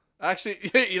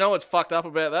 actually, you know what's fucked up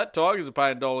about that? Tigers are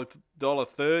paying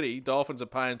 $1.30. Dolphins are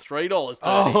paying $3.30.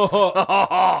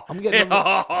 Oh, I'm getting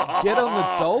on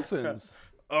the Dolphins.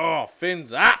 Oh,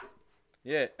 fins up.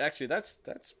 Yeah, actually, that's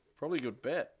probably a good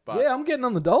bet. But Yeah, I'm getting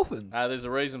on the Dolphins. there's a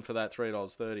reason for that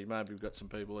 $3.30. Maybe we've got some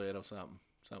people out or something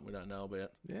we don't know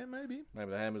about. Yeah, maybe. Maybe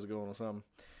the Hammers are gone or something.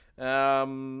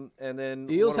 And then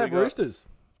Eels what do have we got? Roosters.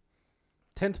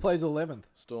 10th plays 11th.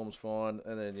 Storm's fine,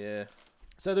 and then yeah,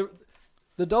 So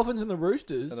the Dolphins and the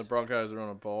Roosters. and the Broncos are on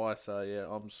a bye. So yeah,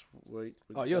 I'm sweet.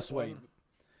 with Oh, you're that one. sweet.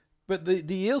 But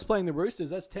the Eels playing the Roosters,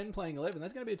 that's 10 playing 11.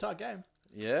 That's going to be a tight game.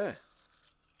 Yeah,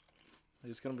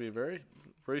 it's going to be a very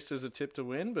Roosters a tip to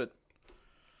win, but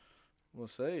we'll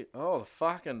see. Oh,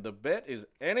 the bet is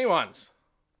anyone's.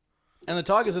 And the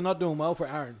Tigers are not doing well for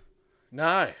Aaron.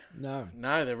 No, No.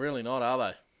 they're really not, are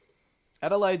they?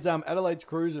 Adelaide's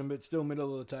cruising, but still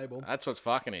middle of the table. That's what's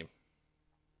fucking him.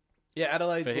 Yeah,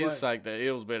 Adelaide's For below. his sake, the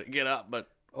Eels better get up. But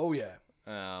Oh, yeah.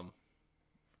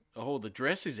 the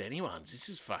dress is anyone's. This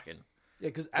is fucking. Yeah,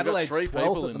 because got Adelaide's 3 12th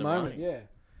people at in the the moment. running. Yeah.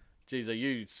 Geez, are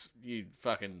you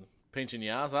fucking pinching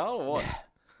your arsehole or what?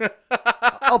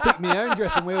 I'll pick my own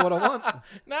dress and wear what I want.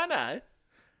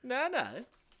 No.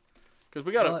 Because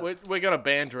we're gonna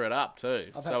banter it up too.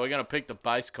 So we're gonna pick the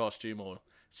base costume or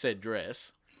said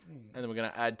dress, and then we're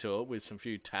gonna add to it with some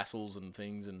few tassels and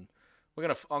things, and I'm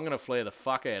gonna flare the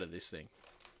fuck out of this thing.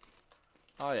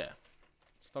 Oh yeah,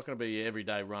 it's not gonna be your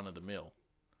everyday run of the mill.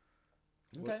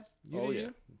 Okay. Oh yeah.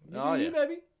 You,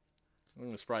 baby. I'm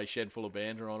gonna spray a shed full of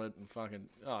banter on it and fucking.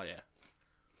 Oh yeah.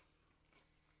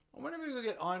 I wonder if we could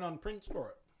get iron-on prints for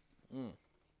it. We'll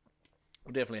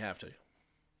definitely have to.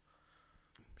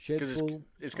 Shed Because full.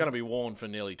 it's going to be worn for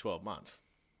nearly 12 months.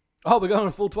 Oh, we're going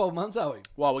a full 12 months, are we?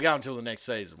 Well, we're going until the next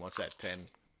season. What's that, 10?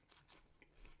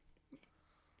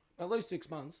 At least 6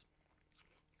 months.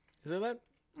 Is it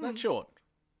that short?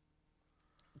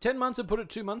 10 months would put it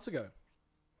 2 months ago.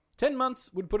 10 months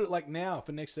would put it like now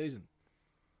for next season.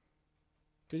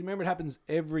 Because you remember it happens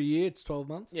every year. It's 12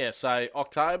 months. Yeah, so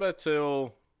October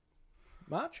till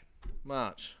March?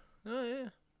 March. Oh, yeah.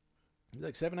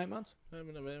 Like 7-8 months.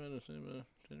 November, December,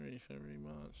 January, February,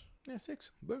 March. Yeah,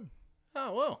 6. Boom.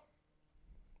 Oh, well.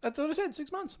 That's what I said.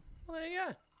 6 months. Well, there you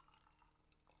go.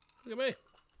 Look at me.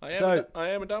 I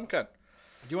am a dumb cunt.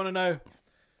 Do you want to know?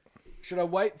 Should I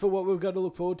wait for what we've got to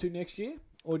look forward to next year,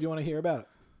 or do you want to hear about it?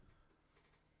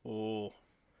 Oh,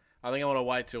 I think I want to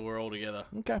wait till we're all together.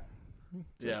 Okay.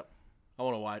 Yeah, I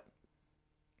want to wait.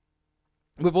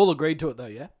 We've all agreed to it, though.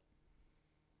 Yeah.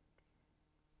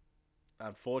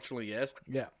 Unfortunately, yes.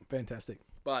 Yeah. Fantastic.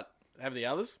 But have the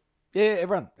others? Yeah.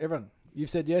 Everyone. You've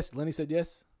said yes. Lenny said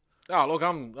yes. Oh, look,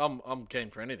 I'm keen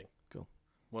for anything. Cool.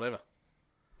 Whatever.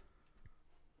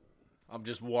 I'm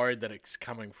just worried that it's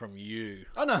coming from you.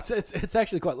 Oh no, it's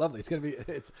actually quite lovely. It's gonna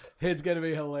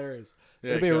be hilarious.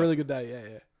 Yeah, It'll be cool. a really good day.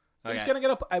 Yeah. We're just Okay. gonna get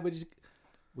up.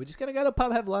 We're just gonna go to a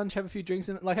pub, have lunch, have a few drinks,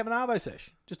 and like have an arvo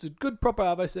sesh. Just a good proper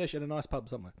arvo sesh at a nice pub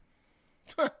somewhere.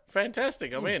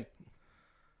 Fantastic, I'm in.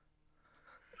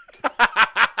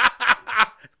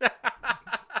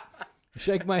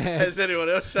 Shake my hand. Has anyone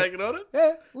else taken on it?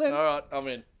 Yeah, Len, All right, I'm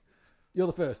in. you're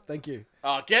the first. Thank you.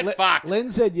 Oh, get fucked. Len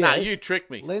said yes. Nah, you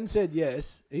tricked me. Len said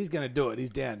yes. He's gonna do it.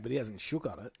 He's down, but he hasn't shook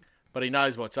on it. But he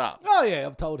knows what's up. Oh yeah,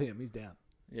 I've told him. He's down.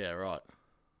 Yeah, right.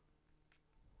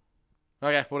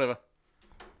 Okay, whatever.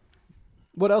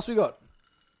 What else we got?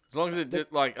 As long as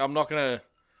it, like, I'm not going to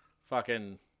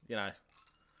fucking,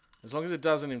 as long as it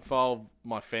doesn't involve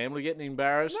my family getting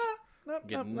embarrassed, No,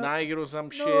 getting naked or some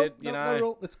No, shit, no, not at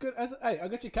all. It's good. Hey, I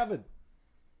got you covered.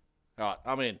 All right,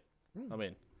 I'm in. I'm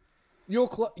in.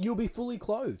 You'll be fully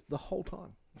clothed the whole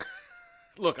time.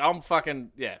 Look, I'm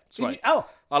fucking, sweet. Oh,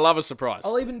 I love a surprise.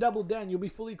 I'll even double down. You'll be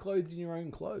fully clothed in your own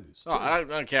clothes. Oh, I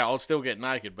don't care. I'll still get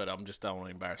naked, but I'm just don't want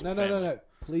to embarrass my No. family.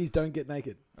 Please don't get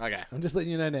naked. Okay. I'm just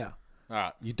letting you know now. All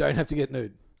right. You don't have to get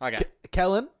nude. Okay.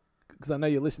 Callan, because I know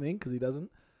you're listening, because he doesn't,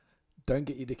 don't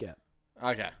get your dick out.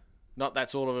 Okay. Not that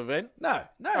sort of event? No, All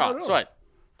not right, at all. sweet.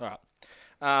 All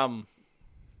right.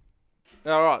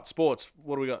 All right, sports.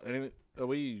 What do we got? Anything? Are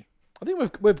we... I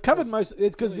think we've covered most.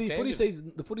 It's because really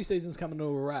the footy season's coming to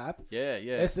a wrap. Yeah.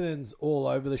 Essendon's all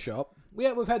over the shop.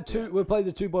 We've had two. We've played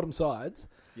the two bottom sides.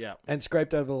 Yeah. And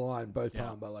scraped over the line both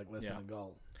time by like less than a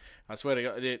goal. I swear to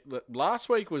God, last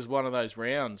week was one of those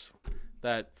rounds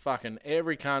that fucking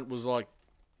every cunt was like,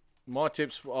 my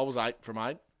tips, I was 8 from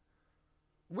 8.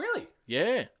 Really?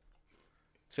 Yeah.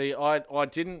 See, I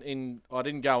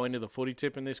didn't go into the footy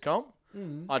tip in this comp.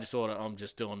 I just thought I'm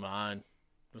just doing my own.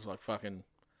 It was like fucking,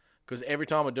 because every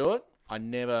time I do it, I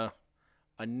never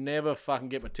fucking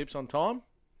get my tips on time.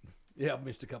 Yeah, I've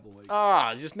missed a couple of weeks.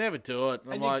 I just never do it.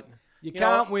 I'm And like, you know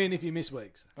can't what? win if you miss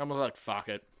weeks. I'm like, fuck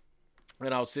it.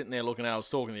 And I was sitting there looking at, I was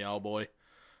talking to the old boy,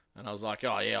 and I was like,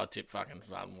 oh yeah, I tip fucking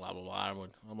blah, blah, blah.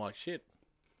 And I'm like, shit,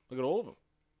 look at all of them.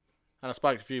 And I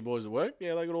spoke to a few boys at work.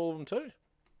 Yeah, they got all of them too.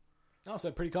 Oh,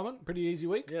 so pretty common, pretty easy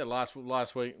week. Yeah, last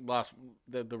week,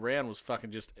 the round was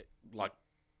fucking just like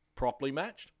properly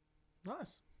matched.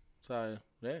 Nice. So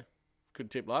yeah, couldn't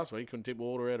tip last week. Couldn't tip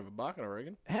water out of a bucket, I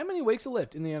reckon. How many weeks are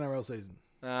left in the NRL season?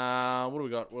 What do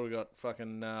we got? What do we got?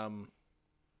 Fucking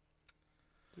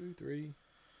 2, 3,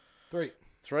 3,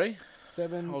 3.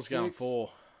 7. I was 6. going 4.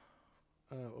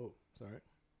 Sorry.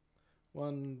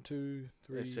 1, 2,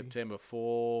 3. Yeah, September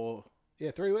 4.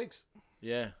 Yeah, 3 weeks.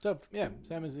 Yeah. So yeah,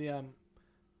 same as the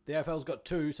AFL's got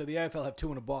 2, so the AFL have 2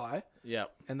 and a bye, Yeah.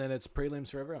 and then it's prelims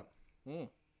for everyone, Mm.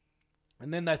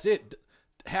 and then that's it.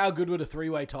 How good would a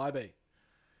 3-way tie be?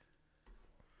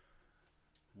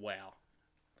 Wow.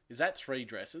 Is that 3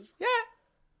 dresses? Yeah,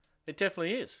 It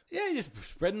definitely is. yeah. You're just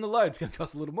spreading the load. It's going to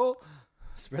cost a little more.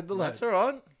 Spread the load. That's all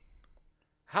right.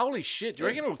 Holy shit! Do you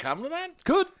reckon it'll come to that?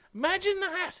 Good. Imagine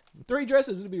that. 3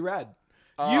 dresses would be rad.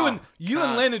 Oh, you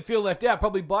and Len would feel left out.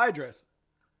 Probably buy a dress.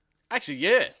 Actually,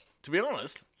 yeah. To be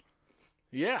honest,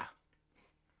 yeah,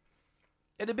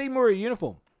 It'd be more a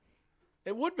uniform.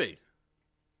 it would be.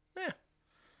 Yeah,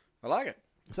 I like it.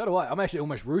 So do I. I'm actually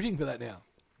almost rooting for that now.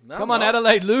 No, Come I'm on, not.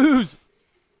 Adelaide, lose.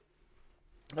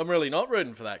 I'm really not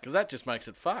rooting for that because that just makes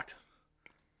it fucked.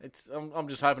 I'm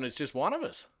just hoping it's just one of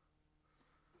us.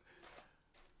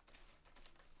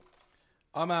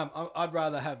 I'd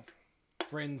rather have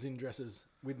friends in dresses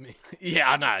with me. Yeah,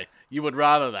 I know. You would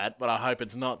rather that, but I hope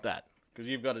it's not that. Because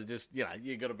you've got to just,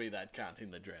 you've got to be that cunt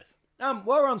in the dress. While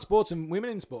we're on sports and women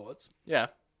in sports, Yeah.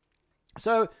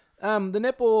 so the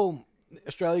netball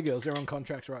Australia girls, they're on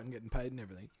contracts, right, and getting paid and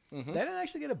everything. Mm-hmm. They don't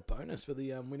actually get a bonus for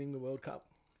the winning the World Cup.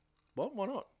 What? Why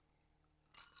not?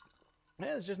 Yeah,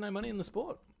 there's just no money in the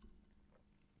sport.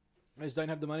 They just don't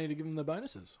have the money to give them the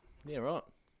bonuses. Yeah, right.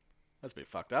 That's a bit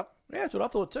fucked up. Yeah, that's what I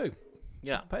thought too.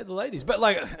 Yeah. Pay the ladies, but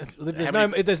like, if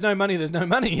there's no money, there's no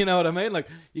money. You know what I mean? Like,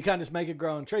 you can't just make it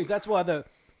grow on trees. That's why the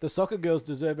soccer girls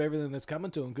deserve everything that's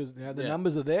coming to them because the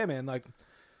numbers are there, man. Like,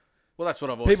 Well, that's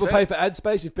what I've always people said. pay for ad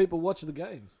space if people watch the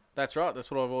games. That's right. That's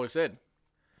what I've always said.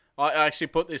 I actually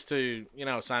put this to,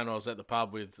 I was saying I was at the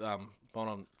pub with Bon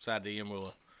on Saturday and we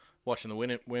were watching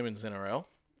the women's NRL.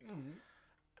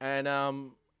 Mm-hmm.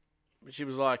 And she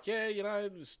was like, yeah,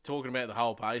 just talking about the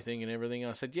whole pay thing and everything.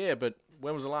 I said, yeah, but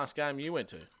when was the last game you went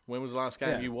to? When was the last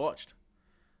game you watched?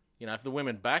 If the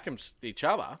women back each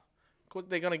other, of course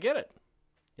they're going to get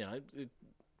it.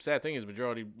 Sad thing is,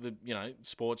 majority,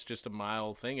 sport's just a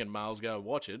male thing, and males go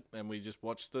watch it, and we just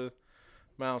watch the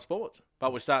male sports.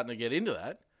 But we're starting to get into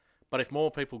that. But if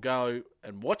more people go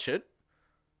and watch it,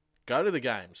 go to the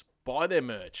games, buy their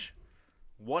merch,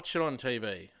 watch it on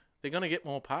TV, they're going to get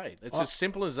more paid. It's as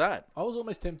simple as that. I was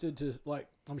almost tempted to,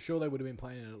 I'm sure they would have been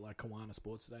playing it at like Kiwana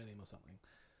Sports Stadium or something.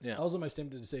 Yeah. I was almost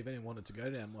tempted to see if anyone wanted to go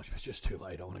down and watch, but it's just too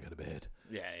late. I want to go to bed.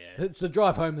 Yeah. It's the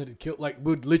drive home that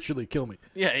would literally kill me.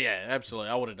 Yeah, absolutely.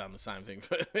 I would have done the same thing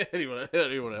for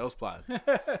anyone else playing.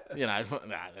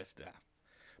 That's that.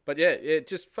 But yeah,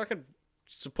 just fucking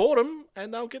support them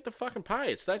and they'll get the fucking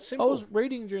pay. It's that simple. I was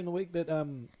reading during the week that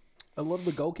a lot of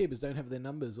the goalkeepers don't have their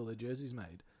numbers or their jerseys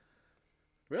made.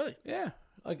 Really? Yeah.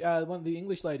 Like the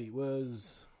English lady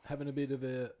was having a bit of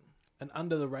an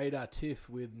under the radar tiff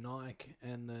with Nike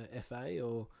and the FA,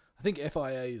 or I think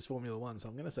FIA is Formula One, so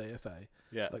I'm going to say FA.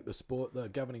 Yeah. Like the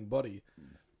governing body,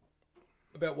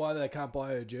 about why they can't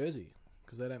buy her jersey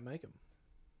because they don't make them.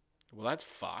 Well, that's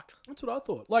fucked. That's what I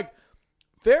thought. Like,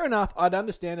 fair enough. I'd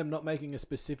understand them not making a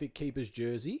specific keeper's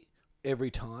jersey every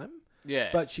time. Yeah.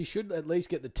 But she should at least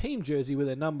get the team jersey with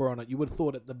a number on it. You would have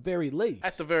thought at the very least.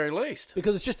 At the very least.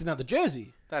 Because it's just another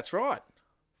jersey. That's right.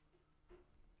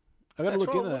 I got to That's look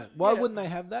right. into that. Why Yeah. wouldn't they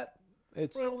have that?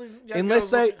 It's Well, the young unless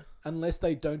girls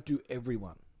they don't do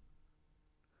everyone.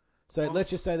 So let's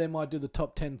just say they might do the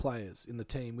top 10 players in the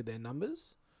team with their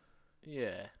numbers.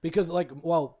 Yeah. Because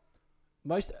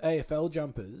most AFL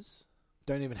jumpers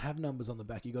don't even have numbers on the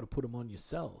back. You got to put them on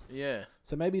yourself. Yeah.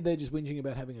 So maybe they're just whinging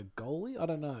about having a goalie. I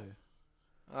don't know.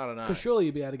 I don't know. Because surely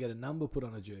you'd be able to get a number put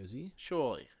on a jersey.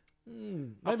 Surely. I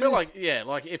Maybe feel this-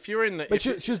 like if you're in the... But she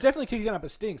was definitely kicking up a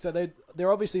stink. So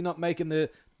they're obviously not making the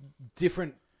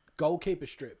different goalkeeper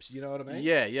strips. You know what I mean?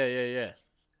 Yeah.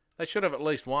 They should have at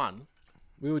least one.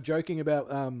 We were joking about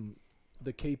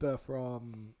the keeper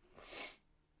from...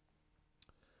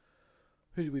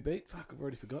 Who did we beat? Fuck, I've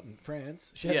already forgotten.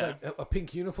 France. She had a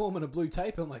pink uniform and a blue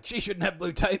tape. I'm like, she shouldn't have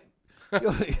blue tape.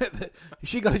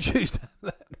 She got to choose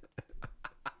that.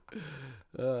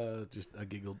 I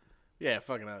giggled. Yeah,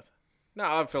 fucking oath. No,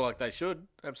 I feel like they should.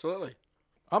 Absolutely.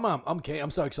 I'm keen.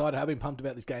 I'm so excited. I've been pumped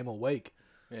about this game all week.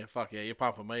 Yeah, fuck yeah. You're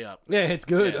pumping me up. Yeah, it's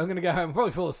good. Yeah. I'm going to go home and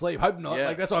probably fall asleep. Hope not. Yeah.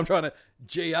 Like, that's why I'm trying to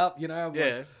G up, you know?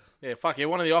 Yeah, fuck yeah.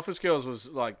 One of the office girls was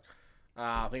like,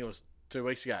 I think it was 2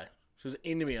 weeks ago. She was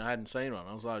into me. I hadn't seen one.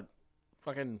 I was like,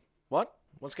 fucking, what?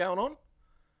 What's going on?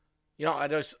 I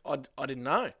didn't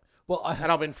know. Well,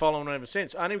 And I've been following her ever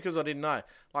since. Only because I didn't know.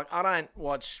 Like, I don't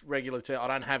watch regular TV. I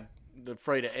don't have the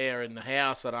free to air in the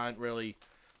house. I don't really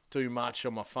do much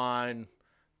on my phone.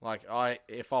 Like,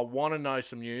 if I want to know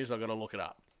some news, I got to look it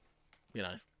up.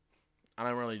 I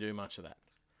don't really do much of that.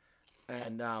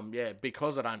 And,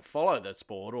 because I don't follow that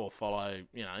sport or follow,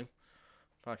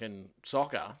 fucking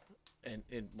soccer,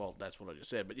 well, that's what I just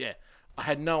said. But, yeah, I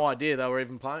had no idea they were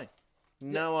even playing.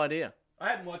 No idea. I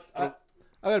hadn't watched...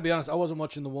 I got to be honest, I wasn't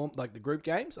watching the group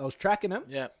games. I was tracking them.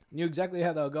 Yeah. Knew exactly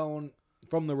how they were going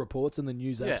from the reports and the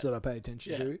news apps that I pay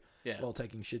attention to Yeah. while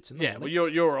taking shits in the Yeah, well,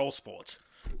 morning. you're all sports.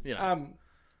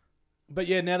 But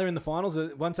yeah, now they're in the finals.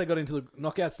 Once they got into the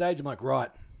knockout stage, I'm like, right,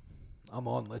 I'm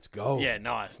on. Let's go. Yeah,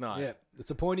 nice. Yeah,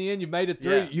 it's a pointy end. You've made it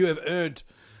through. Yeah. You have earned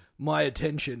my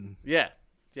attention. Yeah.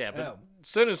 Yeah, but as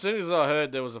soon as I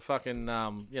heard there was a fucking,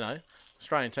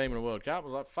 Australian team in the World Cup, I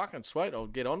was like, fucking sweet, I'll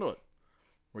get onto it.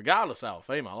 Regardless of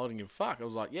female, I didn't give a fuck. I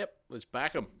was like, yep, let's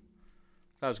back them.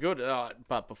 That was good.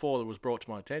 But before it was brought to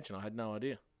my attention, I had no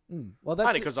idea. Well, that's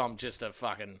Only because I'm just a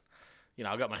fucking,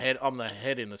 I got I'm the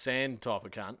head in the sand type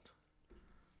of cunt.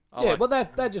 well,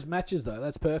 that just matches though.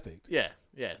 That's perfect. Yeah.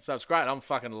 So it's great. I'm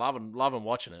fucking loving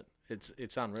watching it.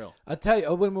 It's unreal. I tell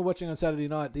you, when we're watching on Saturday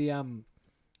night,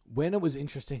 when it was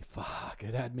interesting,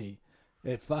 it had me.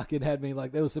 It fucking had me.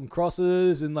 Like there was some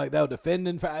crosses and like they were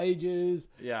defending for ages.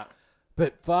 Yeah.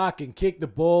 But fucking kick the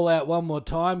ball out one more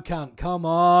time, cunt. Come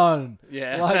on.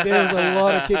 Yeah. Like there was a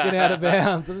lot of kicking out of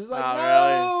bounds. I was like,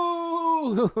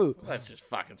 no. That's just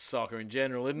fucking soccer in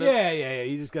general, isn't it? Yeah.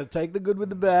 You just got to take the good with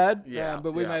the bad. Yeah.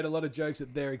 But we made a lot of jokes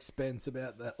at their expense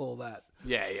about all that.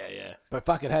 Yeah. But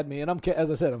fuck, it had me, and as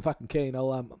I said, I'm fucking keen.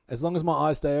 I'll as long as my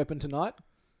eyes stay open tonight,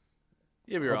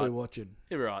 You'll be I'll right. be watching.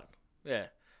 You'll be right. Yeah.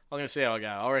 I'm gonna see how I go.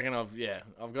 I reckon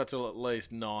I've got till at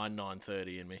least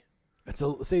 9:30 in me.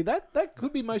 See that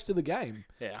could be most of the game.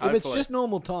 Yeah. If it's hopefully. just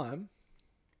normal time,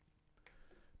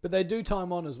 but they do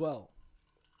time on as well.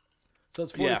 So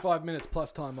it's 45 minutes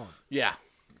plus time on. Yeah.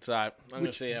 So I'm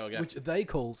gonna see how I go. Which they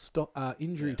call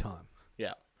injury time.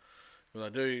 Yeah. Well, I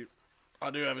do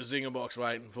have a zinger box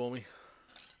waiting for me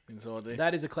inside there.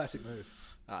 That is a classic move.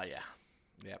 Oh yeah.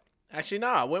 Yep. Actually, no.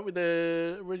 I went with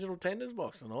the original tenders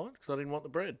box tonight because I didn't want the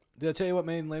bread. Did I tell you what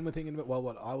me and Len were thinking about? Well,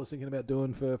 what I was thinking about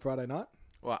doing for Friday night?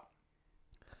 What?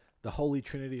 The holy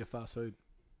trinity of fast food.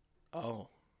 Oh,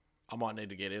 I might need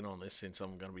to get in on this since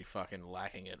I'm going to be fucking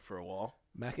lacking it for a while.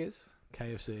 Macca's,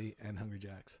 KFC, and Hungry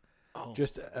Jack's. Oh.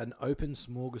 Just an open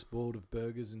smorgasbord of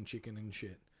burgers and chicken and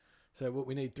shit. So what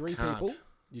we need 3 Can't. people.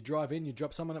 You drive in, you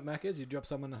drop someone at Macca's, you drop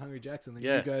someone at Hungry Jack's, and then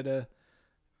Yeah. you go to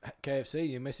KFC.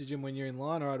 You message them when you're in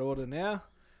line. All right, order now.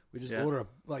 We just Yeah. order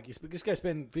you just go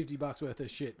spend $50 worth of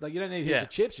shit. Like you don't need heaps Yeah. of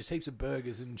chips, just heaps of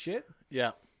burgers and shit.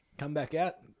 Yeah. Come back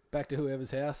out, back to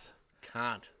whoever's house.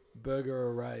 Can't. Burger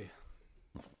array.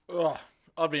 Ugh.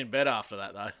 I'd be in bed after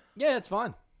that though. Yeah, it's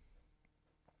fine.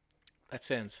 That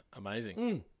sounds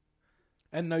amazing.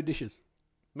 And no dishes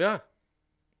Yeah.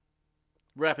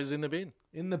 Wrappers in the bin.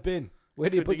 in the bin. Where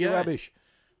do you Good put to your go. rubbish?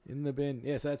 In the bin.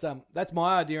 Yes, that's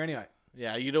my idea anyway.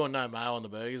 Yeah. Are you doing no mayo on the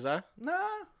burgers though?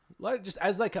 Nah, just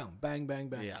as they come, bang, bang,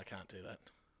 bang. Yeah, I can't do that.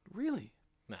 Really?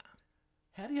 Nah.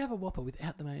 How do you have a Whopper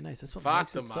without the mayonnaise? That's what Fuck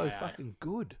makes the it so mayo. fucking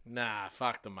good. Nah.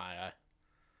 Fuck the mayo.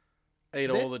 Eat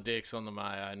That- all the dicks on the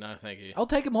mayo. No, thank you. I'll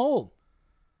take them all.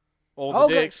 All I'll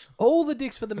the go- dicks. all the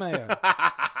dicks for the mayo.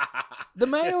 The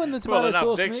mayo and the tomato well, enough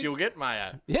sauce dicks, mix. you'll get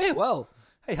mayo. Yeah, well,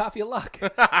 hey, half your luck.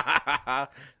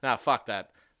 Nah, fuck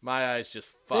that. Mayo is just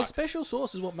Their fucked. special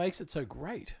sauce is what makes it so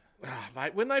great.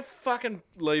 Mate, when they fucking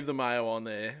leave the mayo on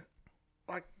there,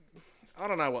 like, I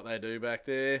don't know what they do back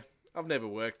there. I've never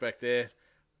worked back there.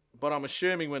 But I'm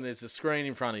assuming when there's a screen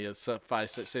in front of your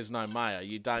face that says no mayo,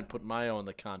 you don't put mayo on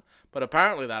the cunt. But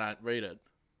apparently they don't read it.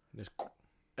 Just-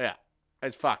 Yeah,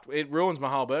 it's fucked. It ruins my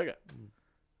whole burger.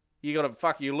 You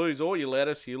you lose all your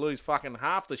lettuce, you lose fucking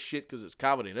half the shit because it's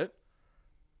covered in it.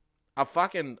 I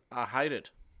hate it.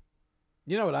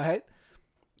 You know what I hate?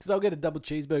 Because I'll get a double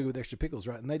cheeseburger with extra pickles,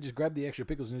 right? And they just grab the extra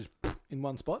pickles and just in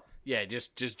one spot. Yeah,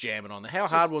 just jam it on there. How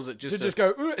hard was it To just just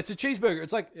go, "Ooh, it's a cheeseburger.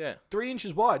 It's like Yeah. 3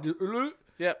 inches wide.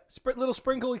 Yep, Little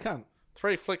sprinkly cunt.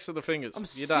 3 flicks of the fingers. I'm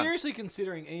You're done. seriously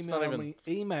considering not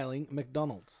emailing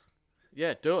McDonald's.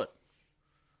 Yeah, do it.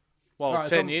 Well, All right,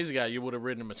 10 so- years ago, you would have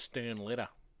written him a stern letter.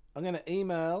 I'm going to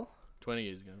email 20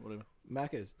 years ago, whatever.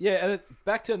 Macca's. Yeah, and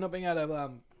back to not being able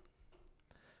to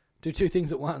do 2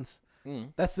 things at once.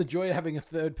 That's the joy of having a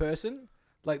third person.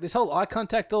 Like this whole eye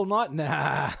contact all night.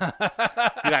 Nah.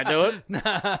 You don't do it?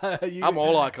 Nah. I'm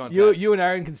all eye contact. You and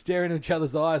Aaron can stare into each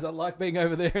other's eyes. I like being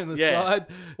over there in the Yeah. side.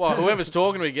 Well, whoever's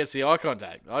talking to me gets the eye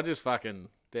contact. I just fucking...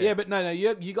 Yeah, but no,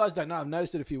 you guys don't know. I've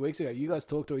noticed it a few weeks ago. You guys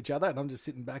talk to each other, and I'm just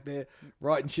sitting back there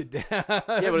writing shit down.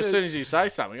 Yeah, but as soon as you say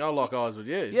something, I lock eyes with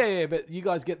you. Yeah, but you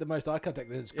guys get the most eye contact,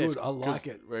 and it's Yeah, good. I like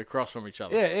 'cause it. We're across from each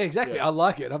other. Yeah, exactly. Yeah. I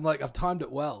like it. I'm like, I've timed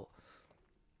it well.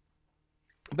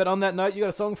 But on that note, you got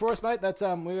a song for us, mate? That's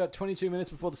we got 22 minutes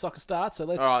before the soccer starts, so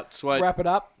let's All right, sweet. wrap it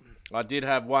up. I did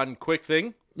have one quick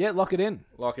thing. Yeah, lock it in.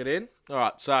 Lock it in. All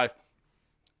right, so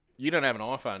you don't have an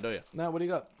iPhone, do you? No, what do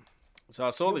you got? So I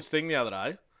saw this thing the other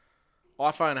day.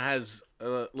 iPhone has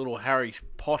little Harry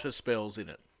Potter spells in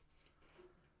it.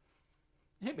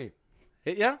 Hit me.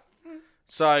 Hit ya?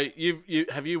 So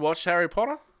have you watched Harry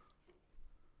Potter?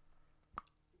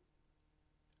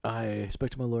 I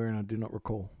spoke to my lawyer, and I do not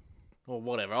recall. or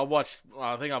whatever.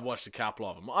 I think I've watched a couple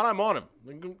of them. I don't mind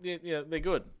them. Yeah, they're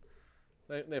good.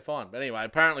 They're fine. But anyway,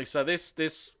 apparently, so this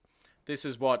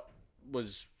is what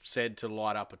was said to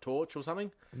light up a torch or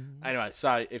something. Anyway,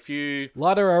 so if you...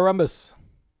 Lighter a rumbus.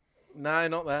 No,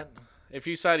 not that. If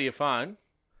you say to your phone,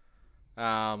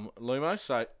 Lumos,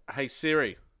 so, hey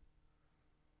Siri,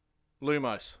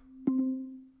 Lumos.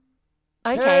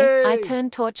 Okay, Hey! I turn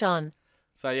torch on.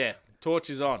 So yeah, torch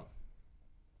is on.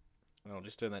 I'll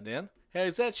just turn that down.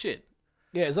 How's that shit?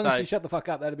 Yeah, as long as So- you shut the fuck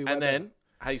up, that'd be way And better. then,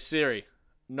 hey Siri,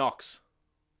 Knox.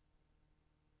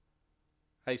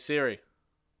 Hey Siri,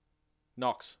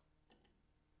 Knox.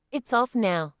 It's off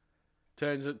now.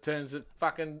 Turns it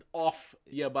fucking off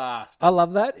your bar. I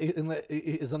love that.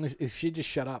 As long as if she just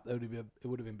shut up, it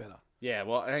would have been better. Yeah,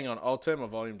 well, hang on. I'll turn my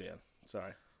volume down.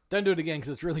 Sorry. Don't do it again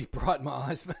because it's really bright in my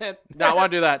eyes, man. No, I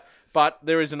won't do that. But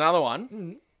there is another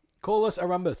one. Call us a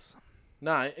rumbus.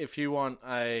 No, if you want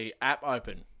a app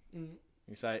open,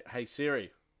 you say, hey Siri.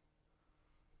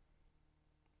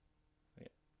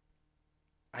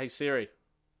 Hey Siri.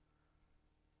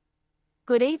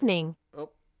 Good evening. Oh,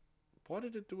 why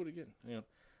did it do it again? Hang on.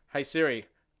 Hey Siri,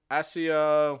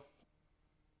 ASIO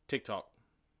TikTok.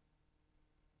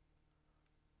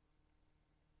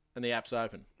 And the app's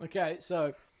open. Okay,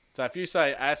 so So if you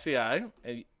say ASIO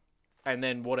and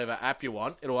then whatever app you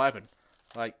want, it'll open.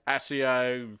 Like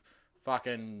ASIO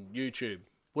fucking YouTube.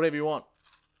 Whatever you want.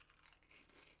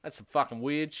 That's some fucking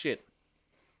weird shit.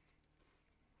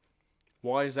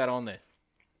 Why is that on there?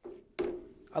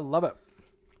 I love it.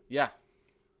 Yeah.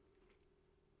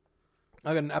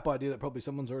 I got an app idea that probably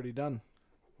someone's already done.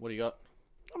 What do you got?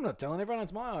 I'm not telling everyone.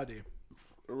 It's my idea.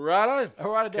 Righto. I'll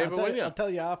write it down. Keep it with you. I'll tell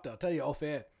you after. I'll tell you off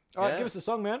air. All right, Yeah. give us a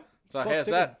song, man. So Clock's how's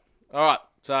ticking. that? All right.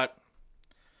 So.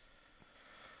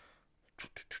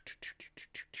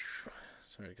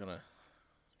 Sorry, gonna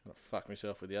fuck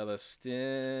myself with the other stuff.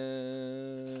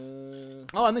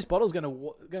 Oh, and this bottle's gonna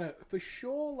for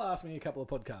sure last me a couple of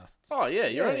podcasts. Oh yeah,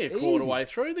 you're Yeah, only a quarter easy. way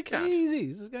through the cunt. Easy.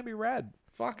 This is gonna be rad.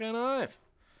 Fucking oath.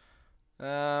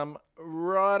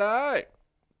 Righto.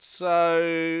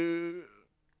 So.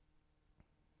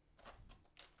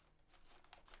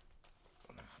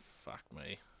 Fuck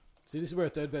me. See, this is where a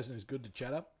third person is good to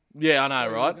chat up. Yeah, I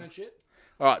know, right? Looking at shit.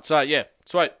 All right, so yeah,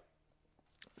 sweet.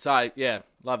 So yeah,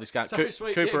 love this guy, So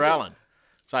sweet, Cooper yeah, yeah. Allen.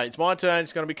 So it's my turn.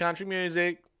 It's going to be country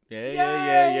music.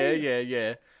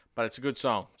 Yeah. But it's a good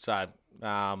song. So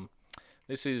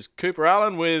this is Cooper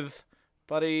Allen with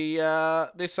Buddy.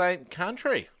 This ain't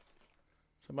country.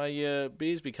 So may your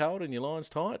beers be cold and your lines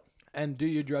tight. And do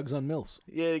your drugs on milfs.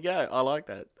 Yeah, you go. I like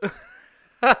that.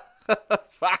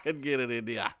 Fucking get it in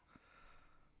here.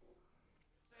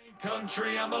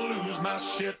 Country, I'ma lose my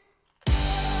shit.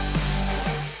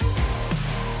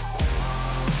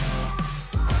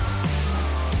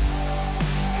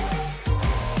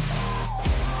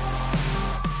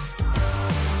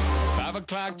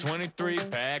 O'clock, 23,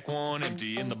 pack one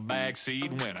empty in the backseat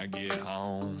when I get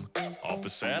home. Off the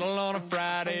saddle on a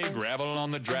Friday, gravel on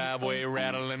the driveway,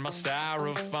 rattling my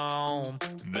styrofoam.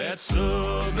 That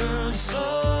southern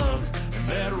sun and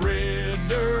that red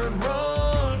dirt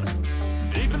run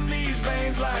deep in these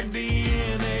veins like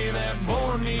DNA that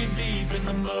bore me deep in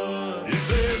the mud. If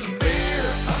there's a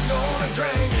beer, I'm gonna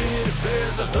drink it. If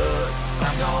there's a hook,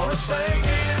 I'm gonna sing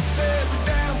it. If there's a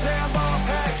downtown bar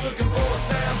pack looking for a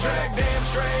soundtrack, damn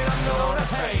straight I'm gonna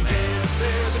hang it. If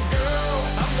there's a girl,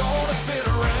 I'm gonna spin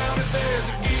around. If there's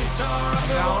a guitar, I'm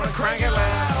gonna crank it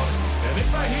loud. And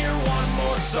if I hear one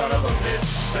more son of a bitch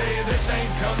say this ain't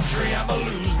country, I'ma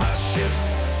lose my shit.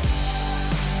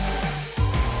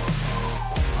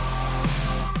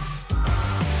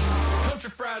 Country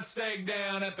fried steak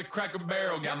down at the Cracker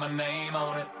Barrel, got my name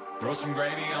on it. Throw some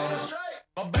gravy on it.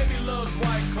 My baby loves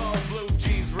White Claw, blue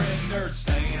jeans, red dirt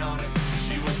stain on it.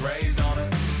 She was raised on it.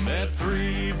 That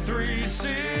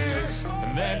 336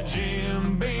 and that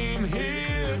Jim Beam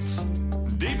hits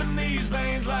deep in these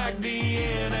veins like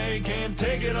DNA. Can't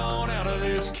take it on out of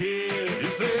this kid.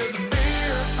 If there's a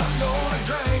beer, I'm gonna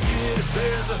drink it. If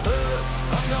there's a hook,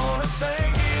 I'm gonna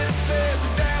sing it. If there's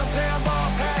a downtown bar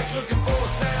pack looking for a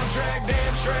soundtrack,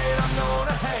 damn straight I'm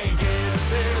gonna hang it. If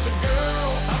there's a girl,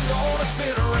 I'm gonna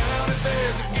spin around. If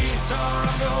there's a guitar,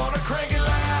 I'm gonna crank it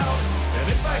loud. And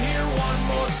if I hear one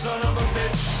more son of a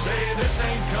bitch say this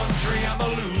ain't country, I'ma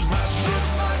lose my shit.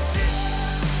 Lose my shit.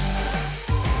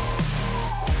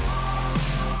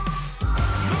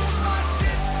 Lose my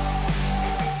shit.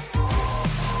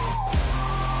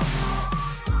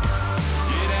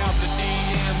 Get out the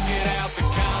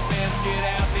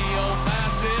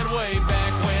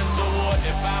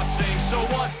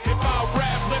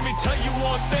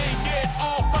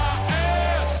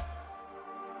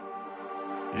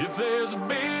If there's a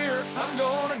beer, I'm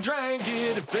gonna drink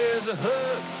it. If there's a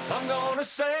hook, I'm gonna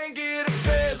sink it. If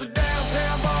there's a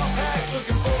downtown bar pack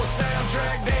looking for a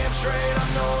soundtrack, damn straight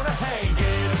I'm gonna hang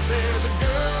it. If there's a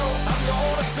girl, I'm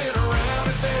gonna spin around.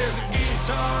 If there's a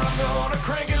guitar, I'm gonna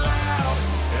crank it loud.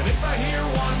 And if I hear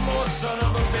one more son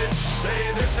of a bitch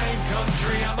say this ain't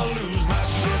country, I'm a loser.